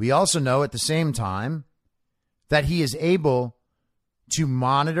 We also know at the same time that he is able to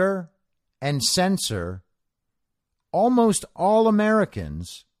monitor and censor almost all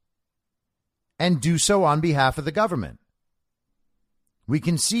Americans and do so on behalf of the government. We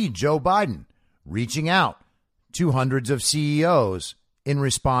can see Joe Biden reaching out to hundreds of CEOs in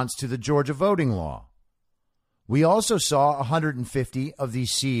response to the Georgia voting law. We also saw 150 of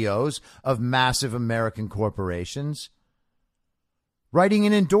these CEOs of massive American corporations writing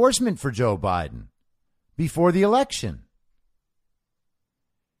an endorsement for Joe Biden before the election.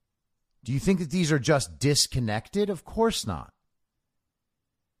 Do you think that these are just disconnected? Of course not.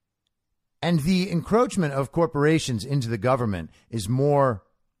 And the encroachment of corporations into the government is more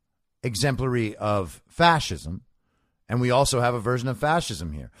exemplary of fascism. And we also have a version of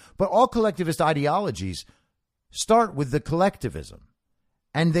fascism here. But all collectivist ideologies start with the collectivism.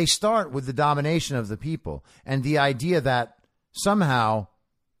 And they start with the domination of the people and the idea that somehow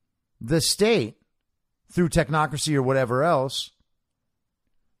the state, through technocracy or whatever else,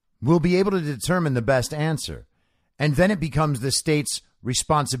 will be able to determine the best answer. And then it becomes the state's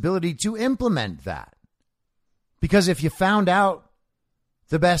responsibility to implement that. Because if you found out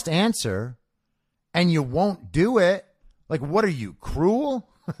the best answer and you won't do it, like, what are you, cruel?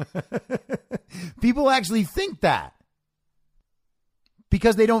 People actually think that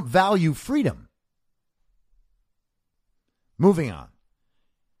because they don't value freedom. Moving on.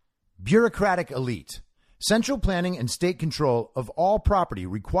 Bureaucratic elite. Central planning and state control of all property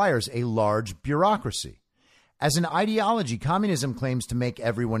requires a large bureaucracy. As an ideology, communism claims to make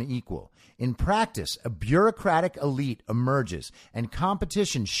everyone equal. In practice, a bureaucratic elite emerges and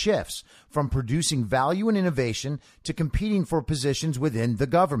competition shifts from producing value and innovation to competing for positions within the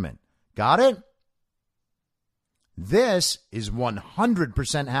government. Got it? This is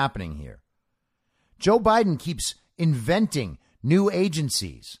 100% happening here. Joe Biden keeps inventing new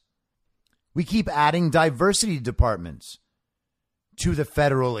agencies. We keep adding diversity departments to the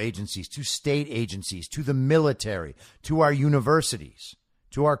federal agencies, to state agencies, to the military, to our universities,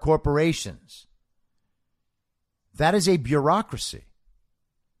 to our corporations. That is a bureaucracy.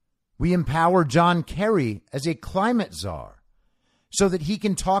 We empower John Kerry as a climate czar so that he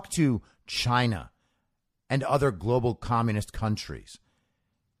can talk to China and other global communist countries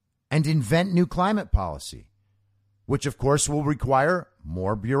and invent new climate policy, which of course will require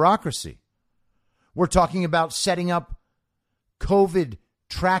more bureaucracy. We're talking about setting up COVID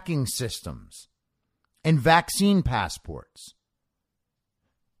tracking systems and vaccine passports.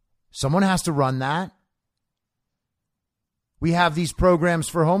 Someone has to run that. We have these programs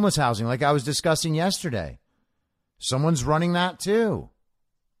for homeless housing, like I was discussing yesterday. Someone's running that too.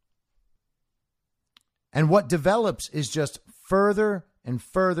 And what develops is just further and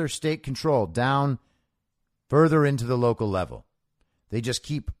further state control down further into the local level. They just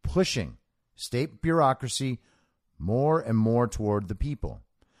keep pushing state bureaucracy more and more toward the people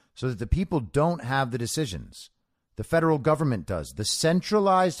so that the people don't have the decisions. The federal government does. The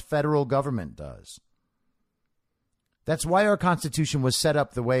centralized federal government does. That's why our Constitution was set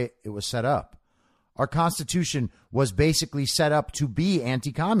up the way it was set up. Our Constitution was basically set up to be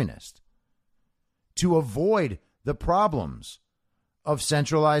anti-communist, to avoid the problems of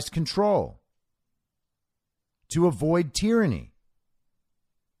centralized control, to avoid tyranny.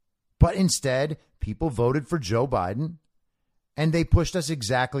 But instead, people voted for Joe Biden, and they pushed us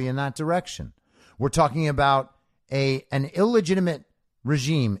exactly in that direction. We're talking about an illegitimate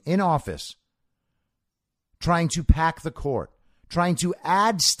regime in office trying to pack the court, trying to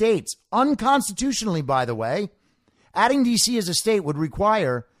add states, unconstitutionally, by the way. Adding D.C. as a state would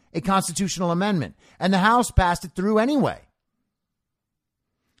require a constitutional amendment, and the House passed it through anyway.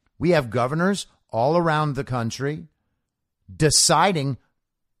 We have governors all around the country deciding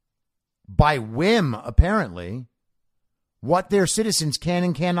by whim, apparently, what their citizens can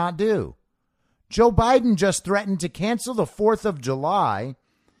and cannot do. Joe Biden just threatened to cancel the 4th of July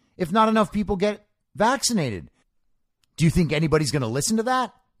if not enough people get vaccinated. Do you think anybody's going to listen to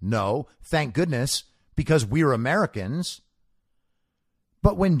that? No, thank goodness, because we're Americans.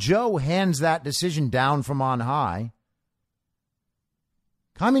 But when Joe hands that decision down from on high,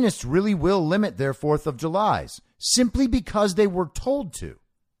 communists really will limit their 4th of Julys simply because they were told to.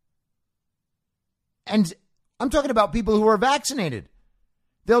 And I'm talking about people who are vaccinated.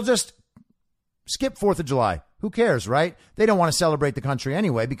 They'll just skip 4th of July. Who cares, right? They don't want to celebrate the country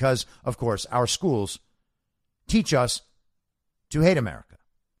anyway because, of course, our schools teach us to hate America.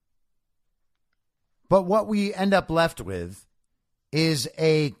 But what we end up left with is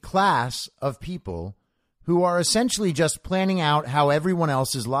a class of people who are essentially just planning out how everyone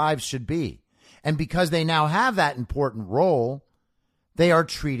else's lives should be. And because they now have that important role, they are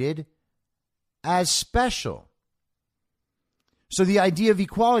treated as special. So the idea of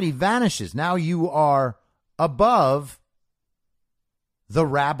equality vanishes. Now you are above the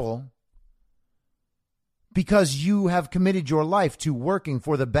rabble because you have committed your life to working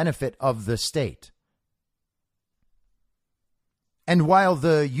for the benefit of the state. And while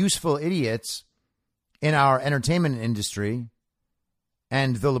the useful idiots in our entertainment industry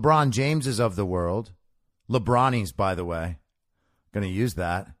and the LeBron Jameses of the world, LeBronies, by the way, going to use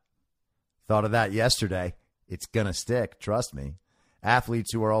that. Thought of that yesterday. It's going to stick. Trust me.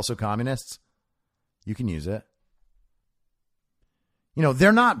 Athletes who are also communists, you can use it. You know,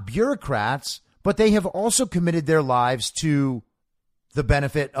 they're not bureaucrats, but they have also committed their lives to the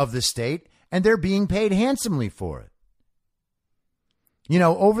benefit of the state, and they're being paid handsomely for it. You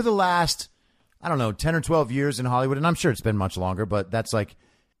know, over the last, 10 or 12 years in Hollywood, and I'm sure it's been much longer, but that's like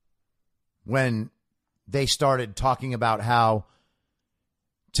when they started talking about how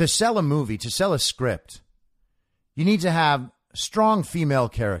to sell a movie, to sell a script, you need to have strong female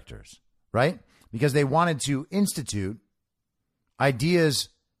characters, right? Because they wanted to institute ideas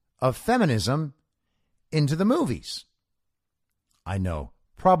of feminism into the movies. I know,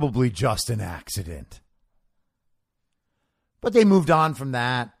 probably just an accident. But they moved on from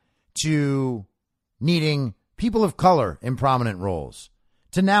that to needing people of color in prominent roles,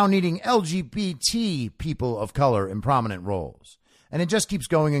 to now needing LGBT people of color in prominent roles. And it just keeps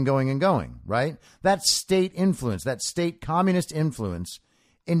going and going and going, right? That state influence, that state communist influence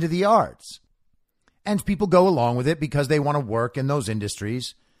into the arts. And people go along with it because they want to work in those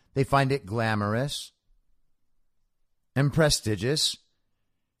industries. They find it glamorous and prestigious.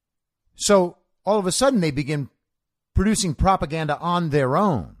 So all of a sudden they begin producing propaganda on their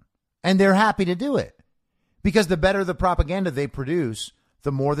own. And they're happy to do it because the better the propaganda they produce,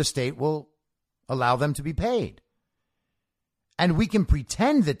 the more the state will allow them to be paid. And we can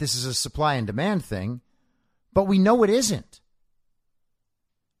pretend that this is a supply and demand thing, but we know it isn't.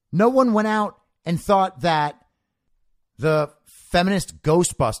 No one went out and thought that the feminist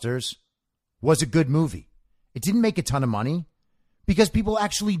Ghostbusters was a good movie. It didn't make a ton of money because people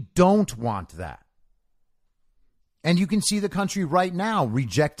actually don't want that. And you can see the country right now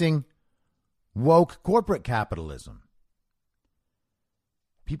rejecting woke corporate capitalism.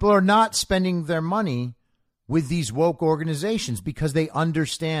 People are not spending their money with these woke organizations because they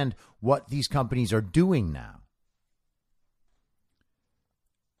understand what these companies are doing now.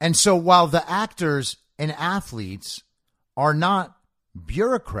 And so while the actors and athletes are not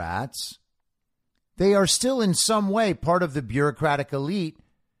bureaucrats, they are still in some way part of the bureaucratic elite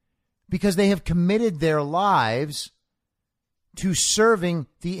because they have committed their lives to serving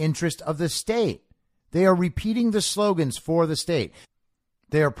the interest of the state. They are repeating the slogans for the state.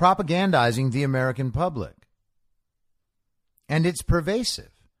 They are propagandizing the American public. And it's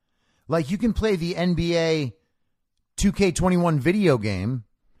pervasive. Like you can play the NBA 2K21 video game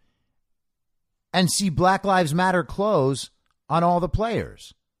and see Black Lives Matter clothes on all the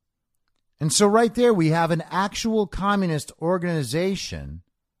players. And so right there we have an actual communist organization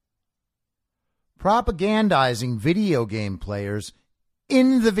propagandizing video game players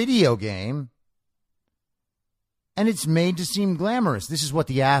in the video game, and it's made to seem glamorous. This is what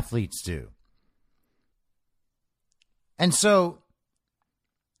the athletes do. And so,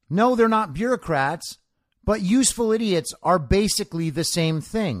 no, they're not bureaucrats, but useful idiots are basically the same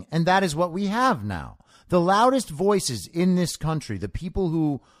thing. And that is what we have now. The loudest voices in this country, the people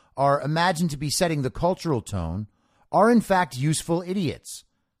who are imagined to be setting the cultural tone, are in fact useful idiots.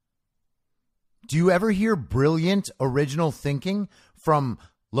 Do you ever hear brilliant original thinking from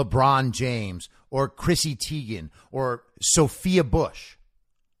LeBron James or Chrissy Teigen or Sophia Bush?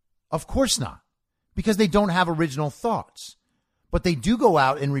 Of course not, because they don't have original thoughts. But they do go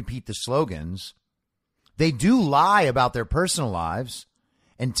out and repeat the slogans. They do lie about their personal lives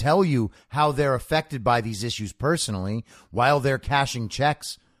and tell you how they're affected by these issues personally while they're cashing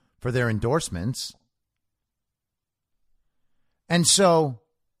checks for their endorsements. And so,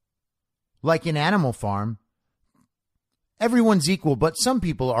 like in Animal Farm, everyone's equal, but some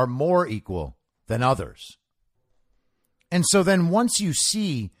people are more equal than others. And so then once you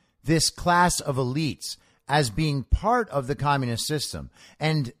see this class of elites as being part of the communist system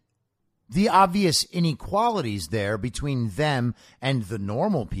and the obvious inequalities there between them and the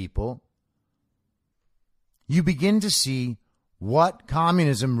normal people, you begin to see what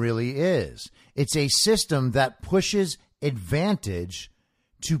communism really is. It's a system that pushes advantage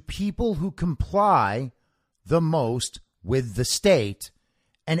to people who comply the most with the state,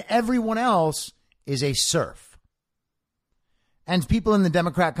 and everyone else is a serf. And people in the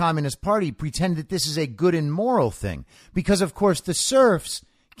Democrat Communist Party pretend that this is a good and moral thing because, of course, the serfs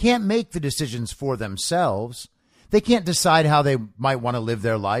can't make the decisions for themselves. They can't decide how they might want to live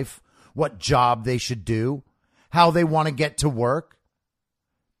their life, what job they should do, how they want to get to work.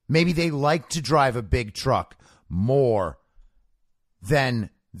 Maybe they like to drive a big truck more than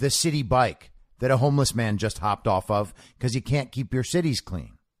the city bike that a homeless man just hopped off of because you can't keep your cities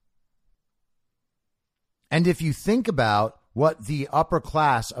clean. And if you think about what the upper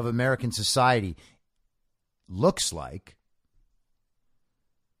class of American society looks like,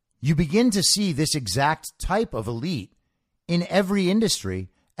 you begin to see this exact type of elite in every industry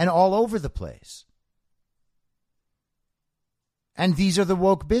and all over the place. And these are the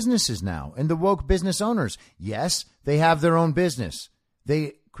woke businesses now and the woke business owners. Yes, they have their own business.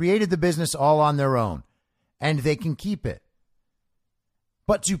 They created the business all on their own and they can keep it.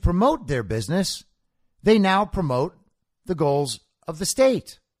 But to promote their business, they now promote the goals of the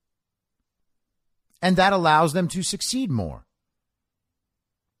state. And that allows them to succeed more.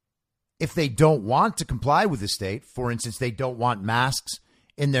 If they don't want to comply with the state, for instance, they don't want masks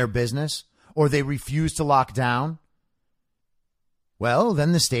in their business or they refuse to lock down, well,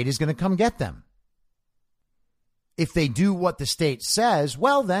 then the state is going to come get them. If they do what the state says,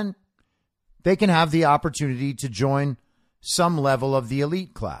 well, then they can have the opportunity to join some level of the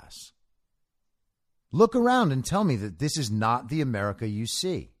elite class. Look around and tell me that this is not the America you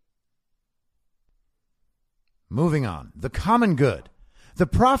see. Moving on. The common good. The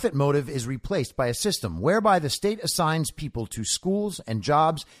profit motive is replaced by a system whereby the state assigns people to schools and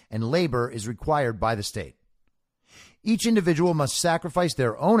jobs and labor is required by the state. Each individual must sacrifice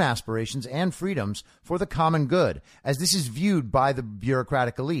their own aspirations and freedoms for the common good, as this is viewed by the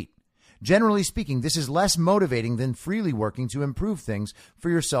bureaucratic elite. Generally speaking, this is less motivating than freely working to improve things for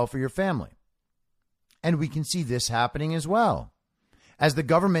yourself or your family. And we can see this happening as well, as the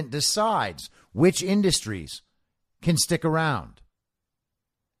government decides which industries can stick around.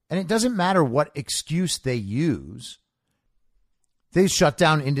 And it doesn't matter what excuse they use. They shut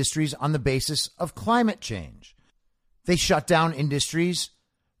down industries on the basis of climate change. They shut down industries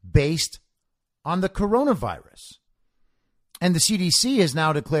based on the coronavirus. And the CDC has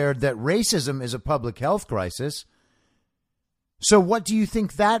now declared that racism is a public health crisis. So what do you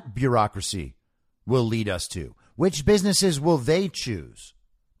think that bureaucracy will lead us to? Which businesses will they choose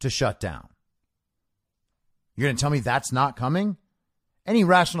to shut down? You're going to tell me that's not coming? Any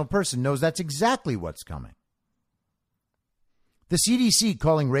rational person knows that's exactly what's coming. The CDC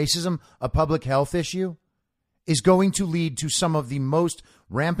calling racism a public health issue is going to lead to some of the most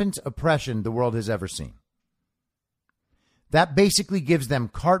rampant oppression the world has ever seen. That basically gives them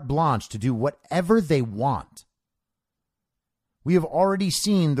carte blanche to do whatever they want. We have already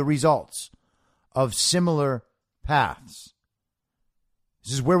seen the results of similar paths.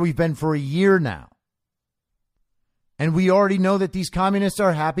 This is where we've been for a year now. And we already know that these communists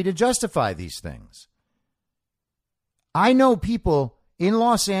are happy to justify these things. I know people in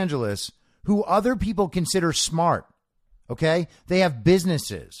Los Angeles who other people consider smart, okay? They have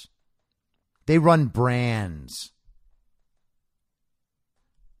businesses. They run brands.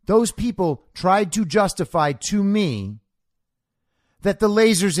 those people tried to justify to me that the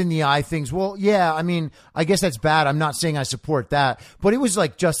lasers in the eye things, well, yeah, I mean, I guess that's bad. I'm not saying I support that, but it was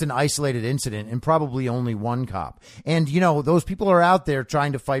like just an isolated incident and probably only one cop. And, you know, those people are out there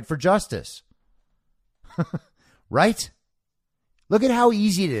trying to fight for justice. Right? Look at how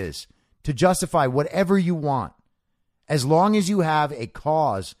easy it is to justify whatever you want, as long as you have a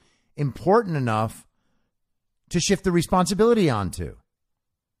cause important enough to shift the responsibility onto.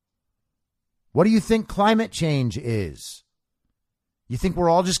 What do you think climate change is? You think we're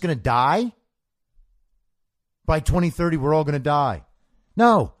all just going to die? By 2030, we're all going to die.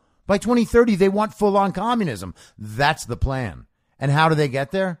 No, by 2030, they want full-on communism. That's the plan. And how do they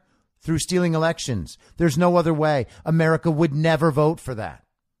get there? Through stealing elections. There's no other way. America would never vote for that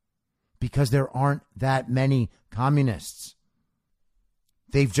because there aren't that many communists.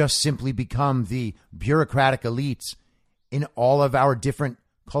 They've just simply become the bureaucratic elites in all of our different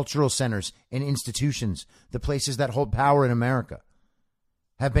cultural centers and institutions. The places that hold power in America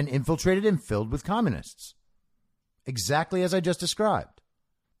have been infiltrated and filled with communists. Exactly as I just described.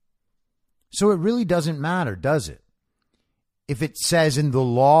 So it really doesn't matter, does it? If it says in the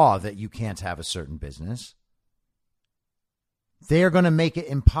law that you can't have a certain business, they are going to make it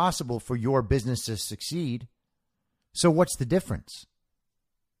impossible for your business to succeed. So what's the difference?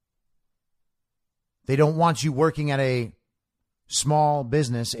 They don't want you working at a small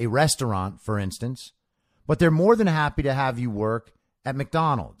business, a restaurant, for instance, but they're more than happy to have you work at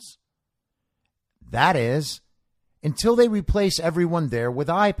McDonald's. That is, until they replace everyone there with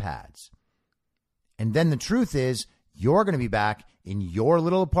iPads. And then the truth is, you're going to be back in your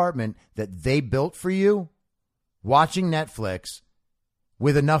little apartment that they built for you, watching Netflix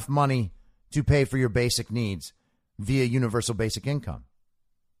with enough money to pay for your basic needs via universal basic income.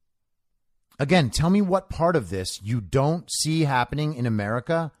 Again, tell me what part of this you don't see happening in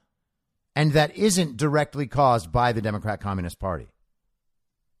America and that isn't directly caused by the Democrat Communist Party.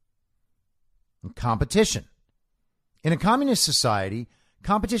 Competition. In a communist society,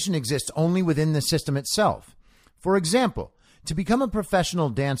 competition exists only within the system itself. For example, to become a professional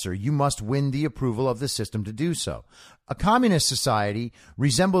dancer, you must win the approval of the system to do so. A communist society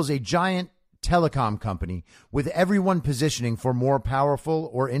resembles a giant telecom company with everyone positioning for more powerful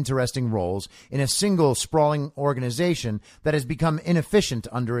or interesting roles in a single sprawling organization that has become inefficient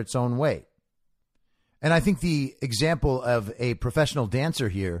under its own weight. And I think the example of a professional dancer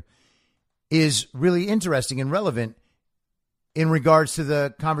here is really interesting and relevant in regards to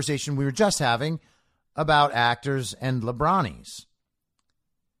the conversation we were just having about actors and LeBronis.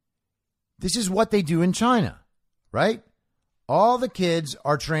 This is what they do in China, right? All the kids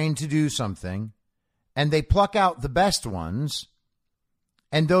are trained to do something, and they pluck out the best ones,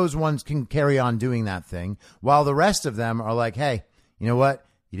 and those ones can carry on doing that thing, while the rest of them are like, hey, you know what?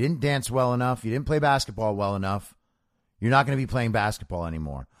 You didn't dance well enough. You didn't play basketball well enough. You're not going to be playing basketball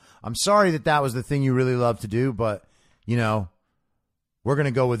anymore. I'm sorry that was the thing you really love to do, but, you know, we're going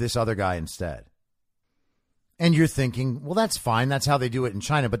to go with this other guy instead. And you're thinking, well, that's fine. That's how they do it in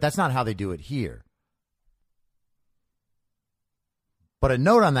China, but that's not how they do it here. But a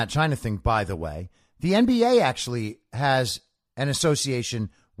note on that China thing, by the way, the NBA actually has an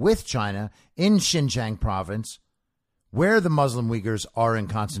association with China in Xinjiang province, where the Muslim Uyghurs are in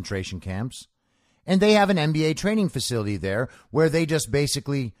concentration camps. And they have an NBA training facility there where they just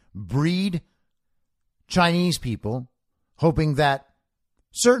basically breed Chinese people, hoping that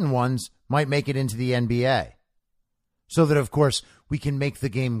certain ones might make it into the NBA. So that, of course, we can make the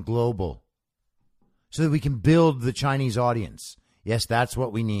game global. So that we can build the Chinese audience. Yes, that's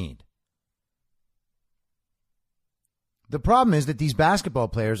what we need. The problem is that these basketball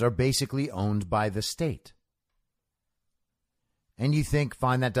players are basically owned by the state. And you think,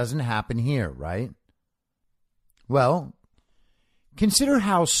 fine, that doesn't happen here, right? Well, consider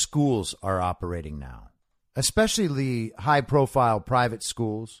how schools are operating now, especially the high-profile private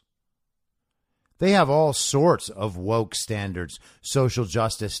schools. They have all sorts of woke standards, social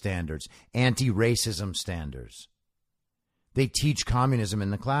justice standards, anti-racism standards. They teach communism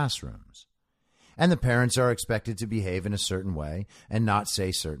in the classrooms. And the parents are expected to behave in a certain way and not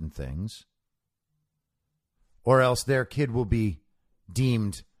say certain things. Or else their kid will be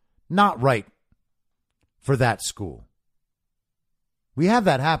deemed not right for that school. We have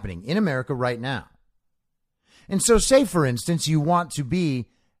that happening in America right now. And so say, for instance, you want to be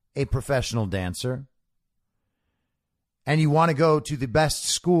a professional dancer and you want to go to the best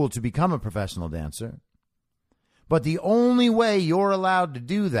school to become a professional dancer. But the only way you're allowed to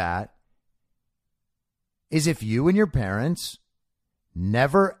do that is if you and your parents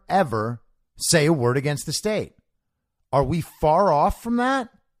never, ever say a word against the state. Are we far off from that?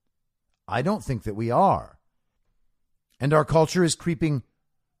 I don't think that we are. And our culture is creeping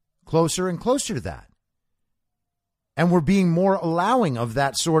closer and closer to that. And we're being more allowing of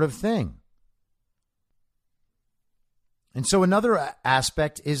that sort of thing. And so another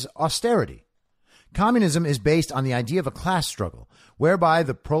aspect is austerity. Communism is based on the idea of a class struggle, whereby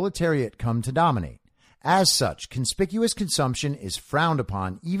the proletariat come to dominate. As such, conspicuous consumption is frowned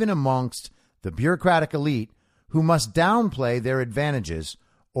upon even amongst the bureaucratic elite who must downplay their advantages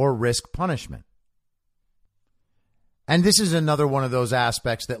or risk punishment. And this is another one of those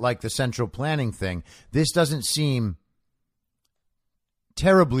aspects that, like the central planning thing, this doesn't seem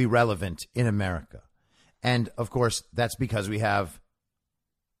terribly relevant in America. And, of course, that's because we have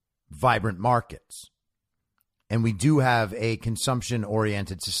vibrant markets. And we do have a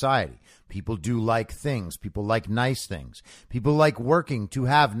consumption-oriented society. People do like things. People like nice things. People like working to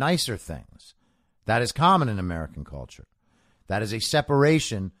have nicer things. That is common in American culture. That is a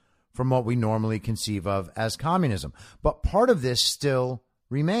separation from what we normally conceive of as communism. But part of this still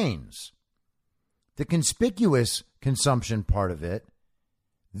remains. The conspicuous consumption part of it,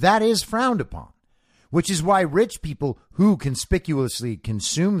 that is frowned upon, which is why rich people who conspicuously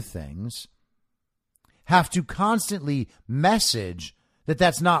consume things have to constantly message that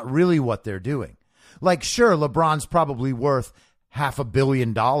that's not really what they're doing. Like, sure, LeBron's probably worth $500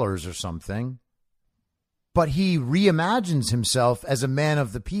 million or something, but he reimagines himself as a man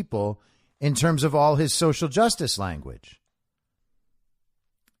of the people in terms of all his social justice language.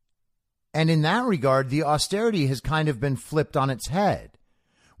 And in that regard, the austerity has kind of been flipped on its head.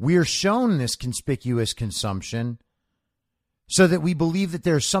 We're shown this conspicuous consumption so that we believe that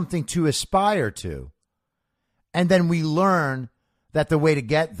there's something to aspire to. And then we learn that the way to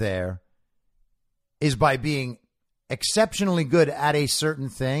get there is by being exceptionally good at a certain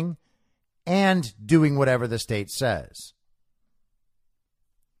thing and doing whatever the state says.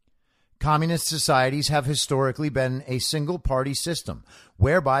 Communist societies have historically been a single-party system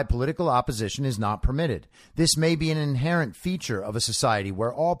whereby political opposition is not permitted. This may be an inherent feature of a society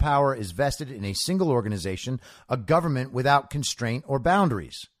where all power is vested in a single organization, a government without constraint or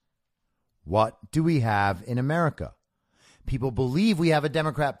boundaries. What do we have in America? People believe we have a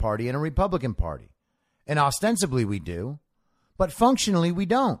Democrat Party and a Republican Party. And ostensibly we do, but functionally we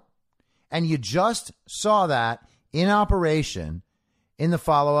don't. And you just saw that in operation in the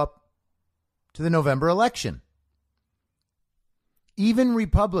follow-up to the November election. Even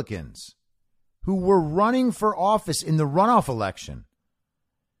Republicans who were running for office in the runoff election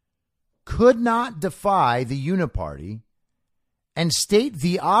could not defy the uniparty and state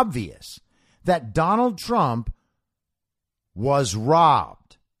the obvious, that Donald Trump was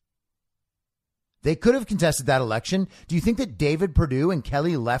robbed. They could have contested that election. Do you think that David Perdue and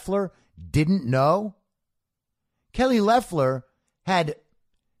Kelly Loeffler didn't know? Kelly Loeffler had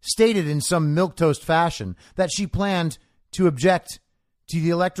stated in some milquetoast fashion that she planned to object to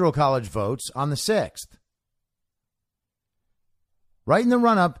the Electoral College votes on the 6th. Right in the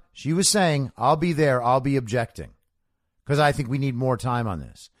run-up, she was saying, I'll be there, I'll be objecting, because I think we need more time on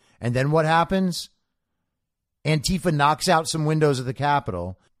this. And then what happens? Antifa knocks out some windows of the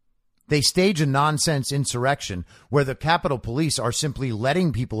Capitol. They stage a nonsense insurrection where the Capitol Police are simply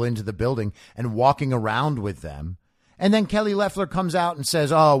letting people into the building and walking around with them. And then Kelly Loeffler comes out and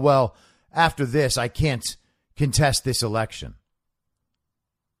says, oh, well, after this, I can't contest this election.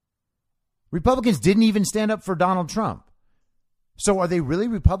 Republicans didn't even stand up for Donald Trump. So are they really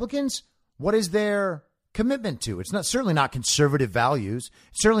Republicans? What is their commitment to? It's not certainly not conservative values.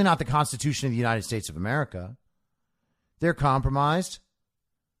 It's certainly not the Constitution of the United States of America. They're compromised.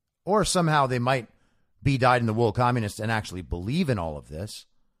 Or somehow they might be dyed-in-the-wool communists and actually believe in all of this.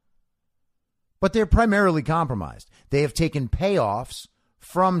 But they're primarily compromised. They have taken payoffs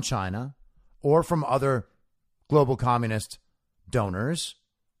from China or from other global communist donors.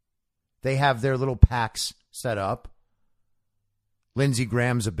 They have their little PACs set up. Lindsey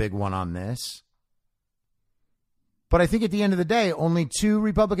Graham's a big one on this. But I think at the end of the day, only 2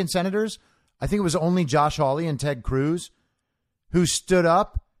 Republican senators, I think it was only Josh Hawley and Ted Cruz, who stood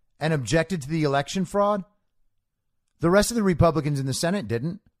up and objected to the election fraud. The rest of the Republicans in the Senate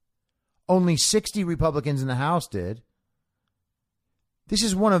didn't. Only 60 Republicans in the House did. This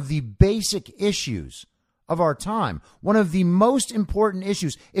is one of the basic issues of our time. One of the most important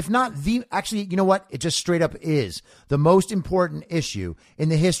issues, if not the, actually, you know what? It just straight up is the most important issue in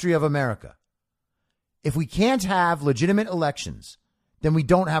the history of America. If we can't have legitimate elections, then we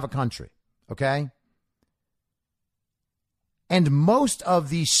don't have a country. Okay? And most of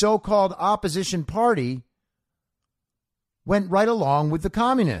the so-called opposition party went right along with the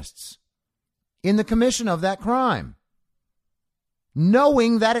communists in the commission of that crime.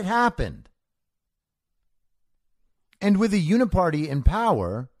 knowing that it happened. And with a uniparty in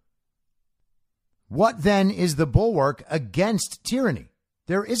power, what then is the bulwark against tyranny?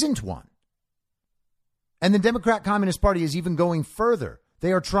 There isn't one. And the Democrat Communist Party is even going further.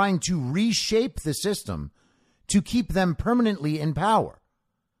 They are trying to reshape the system to keep them permanently in power.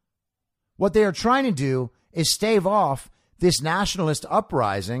 What they are trying to do is stave off this nationalist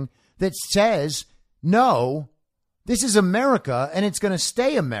uprising that says, no, this is America and it's going to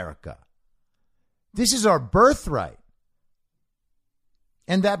stay America. This is our birthright.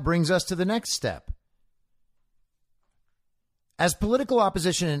 And that brings us to the next step. As political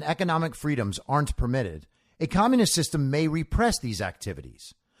opposition and economic freedoms aren't permitted, a communist system may repress these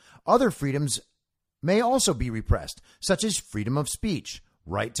activities. Other freedoms may also be repressed, such as freedom of speech,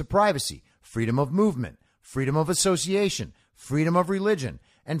 right to privacy, freedom of movement, freedom of association, freedom of religion,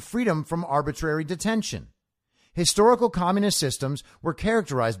 and freedom from arbitrary detention. Historical communist systems were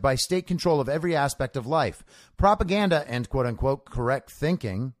characterized by state control of every aspect of life, propaganda and quote-unquote correct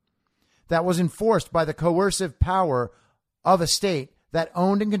thinking that was enforced by the coercive power of a state that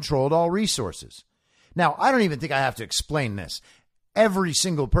owned and controlled all resources. Now, I don't even think I have to explain this. Every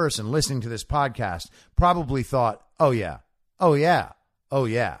single person listening to this podcast probably thought, oh yeah, oh yeah, oh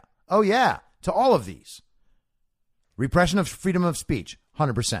yeah, oh yeah, to all of these. Repression of freedom of speech,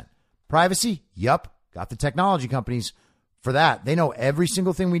 100%. Privacy, yup, got the technology companies for that. They know every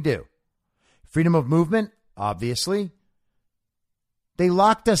single thing we do. Freedom of movement, obviously. They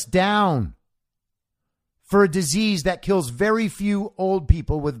locked us down for a disease that kills very few old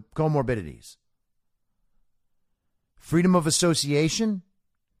people with comorbidities. Freedom of association?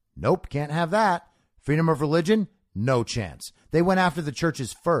 Nope, can't have that. Freedom of religion? No chance. They went after the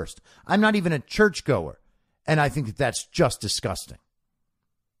churches first. I'm not even a churchgoer, and I think that that's just disgusting.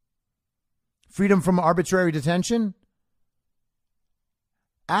 Freedom from arbitrary detention?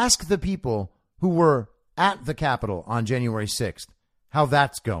 Ask the people who were at the Capitol on January 6th how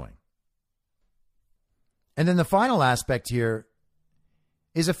that's going. And then the final aspect here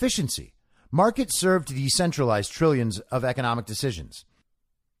is efficiency. Markets serve to decentralize trillions of economic decisions.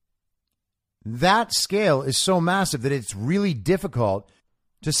 That scale is so massive that it's really difficult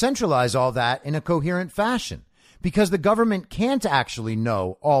to centralize all that in a coherent fashion because the government can't actually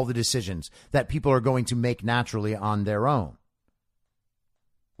know all the decisions that people are going to make naturally on their own.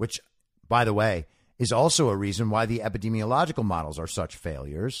 Which, by the way, is also a reason why the epidemiological models are such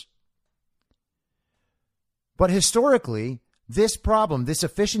failures. But historically, this problem, this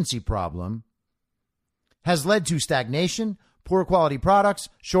efficiency problem, has led to stagnation, poor quality products,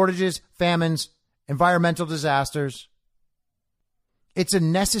 shortages, famines, environmental disasters. It's a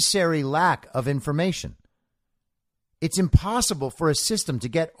necessary lack of information. It's impossible for a system to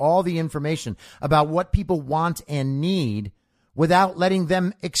get all the information about what people want and need without letting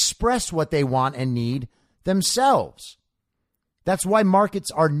them express what they want and need themselves. That's why markets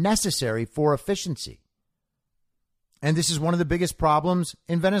are necessary for efficiency. And this is one of the biggest problems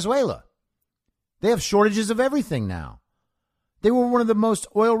in Venezuela. They have shortages of everything now. They were one of the most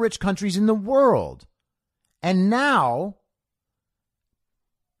oil-rich countries in the world. And now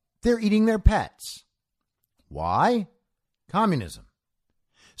they're eating their pets. Why? Communism.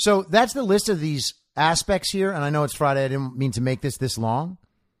 So that's the list of these aspects here. And I know it's Friday. I didn't mean to make this long.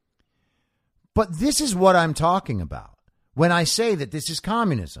 But this is what I'm talking about when I say that this is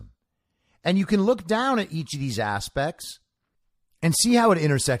communism. And you can look down at each of these aspects and see how it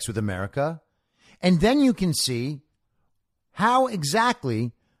intersects with America. And then you can see how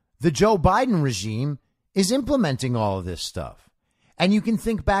exactly the Joe Biden regime is implementing all of this stuff. And you can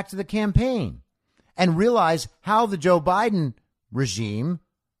think back to the campaign and realize how the Joe Biden regime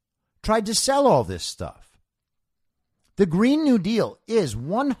tried to sell all this stuff. The Green New Deal is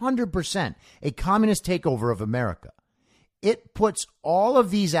 100% a communist takeover of America. It puts all of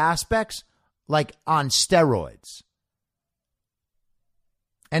these aspects like on steroids.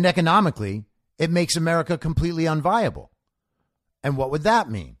 And economically, it makes America completely unviable. And what would that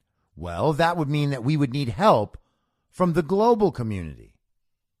mean? Well, that would mean that we would need help from the global community.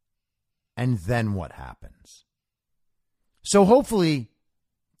 And then what happens? So hopefully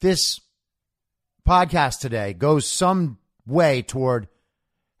this podcast today goes some way toward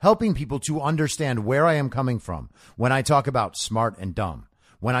helping people to understand where I am coming from when I talk about smart and dumb,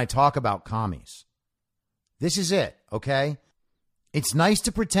 when I talk about commies. This is it, okay? It's nice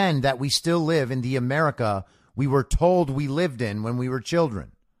to pretend that we still live in the America we were told we lived in when we were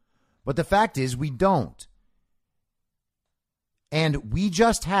children. But the fact is we don't. And we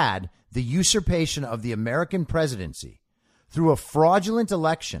just had the usurpation of the American presidency through a fraudulent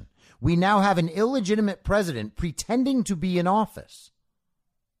election We now have an illegitimate president pretending to be in office.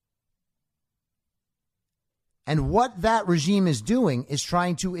 And what that regime is doing is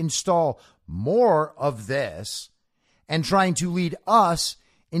trying to install more of this and trying to lead us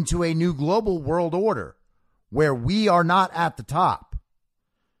into a new global world order where we are not at the top.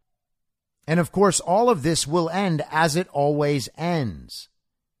 And of course, all of this will end as it always ends: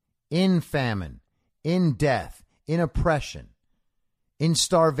 in famine, in death, in oppression, in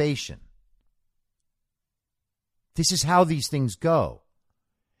starvation. This is how these things go.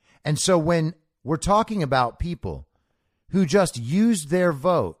 And so when we're talking about people who just used their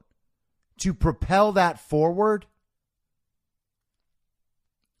vote to propel that forward,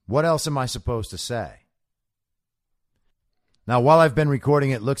 what else am I supposed to say? Now, while I've been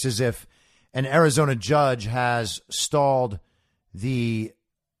recording, it looks as if an Arizona judge has stalled the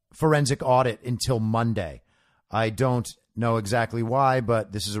forensic audit until Monday. I don't know exactly why,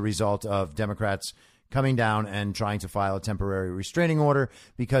 but this is a result of Democrats coming down and trying to file a temporary restraining order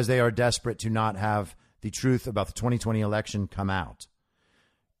because they are desperate to not have the truth about the 2020 election come out.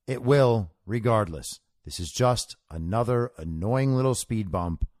 It will, regardless. This is just another annoying little speed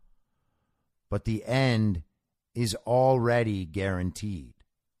bump, but the end is already guaranteed.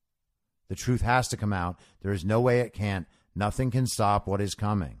 The truth has to come out. There is no way it can't. Nothing can stop what is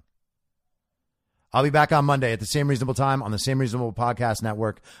coming. I'll be back on Monday at the same reasonable time on the Same Reasonable Podcast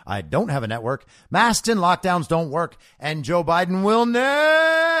Network. I don't have a network. Masks and lockdowns don't work. And Joe Biden will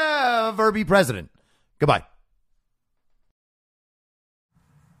never be president. Goodbye.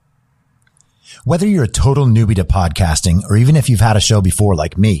 Whether you're a total newbie to podcasting or even if you've had a show before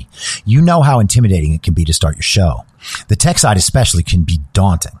like me, you know how intimidating it can be to start your show. The tech side especially can be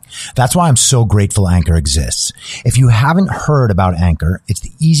daunting. That's why I'm so grateful Anchor exists. If you haven't heard about Anchor, it's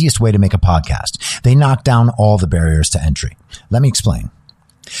the easiest way to make a podcast. They knock down all the barriers to entry. Let me explain.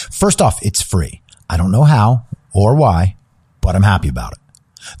 First off, it's free. I don't know how or why, but I'm happy about it.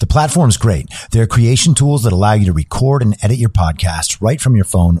 The platform's great. There are creation tools that allow you to record and edit your podcast right from your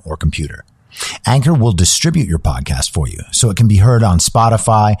phone or computer. Anchor will distribute your podcast for you so it can be heard on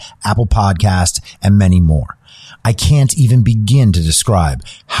Spotify, Apple Podcasts, and many more. I can't even begin to describe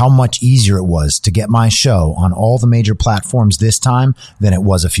how much easier it was to get my show on all the major platforms this time than it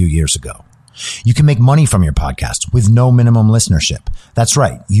was a few years ago. You can make money from your podcast with no minimum listenership. That's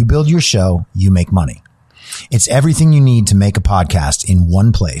right. You build your show, you make money. It's everything you need to make a podcast in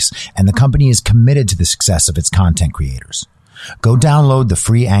one place, and the company is committed to the success of its content creators. Go download the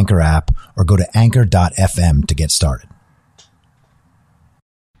free Anchor app or go to anchor.fm to get started.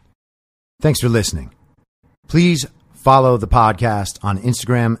 Thanks for listening. Please follow the podcast on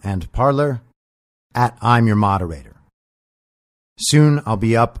Instagram and Parler at I'm Your Moderator. Soon I'll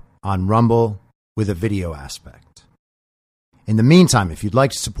be up on Rumble with a video aspect. In the meantime, if you'd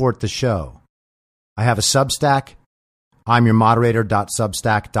like to support the show, I have a Substack,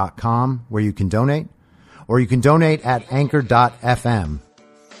 imyourmoderator.substack.com, where you can donate. Or you can donate at anchor.fm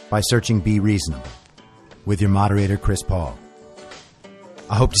by searching Be Reasonable with your moderator, Chris Paul.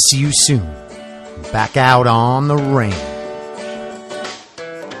 I hope to see you soon. Back out on the range.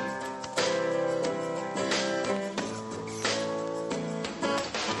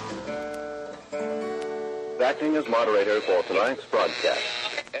 Acting as moderator for tonight's broadcast.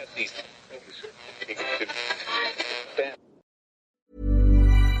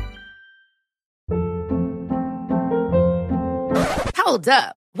 Hold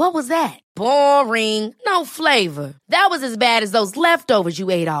up. What was that? Boring. No flavor. That was as bad as those leftovers you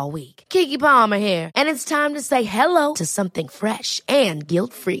ate all week. Keke Palmer here. And it's time to say hello to something fresh and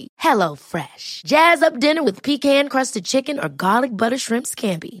guilt-free. Hello Fresh. Jazz up dinner with pecan-crusted chicken or garlic butter shrimp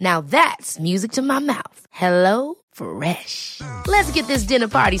scampi. Now that's music to my mouth. Hello Fresh. Let's get this dinner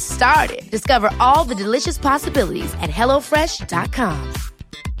party started. Discover all the delicious possibilities at HelloFresh.com.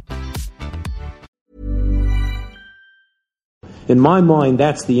 In my mind,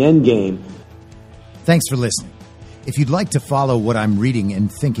 that's the end game. Thanks for listening. If you'd like to follow what I'm reading and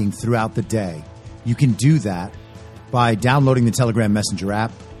thinking throughout the day, you can do that by downloading the Telegram Messenger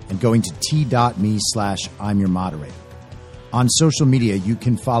app and going to t.me/I'm your moderator. On social media, you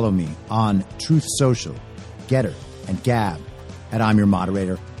can follow me on Truth Social, Getter, and Gab at I'm your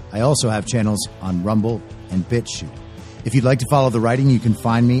moderator. I also have channels on Rumble and BitChute. If you'd like to follow the writing, you can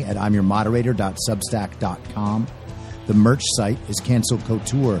find me at imyourmoderator.substack.com. The merch site is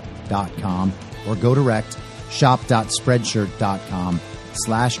cancelcouture.com or go direct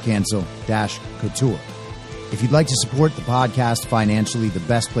shop.spreadshirt.com/cancel-couture. If you'd like to support the podcast financially, the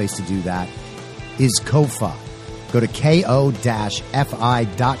best place to do that is Ko-Fi. Go to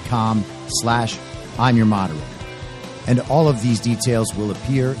ko-fi.com/I'm your moderator. And all of these details will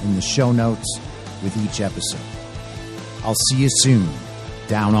appear in the show notes with each episode. I'll see you soon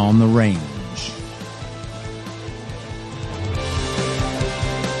down on the range.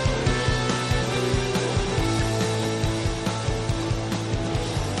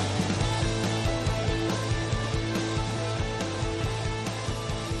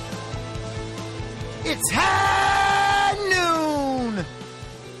 It's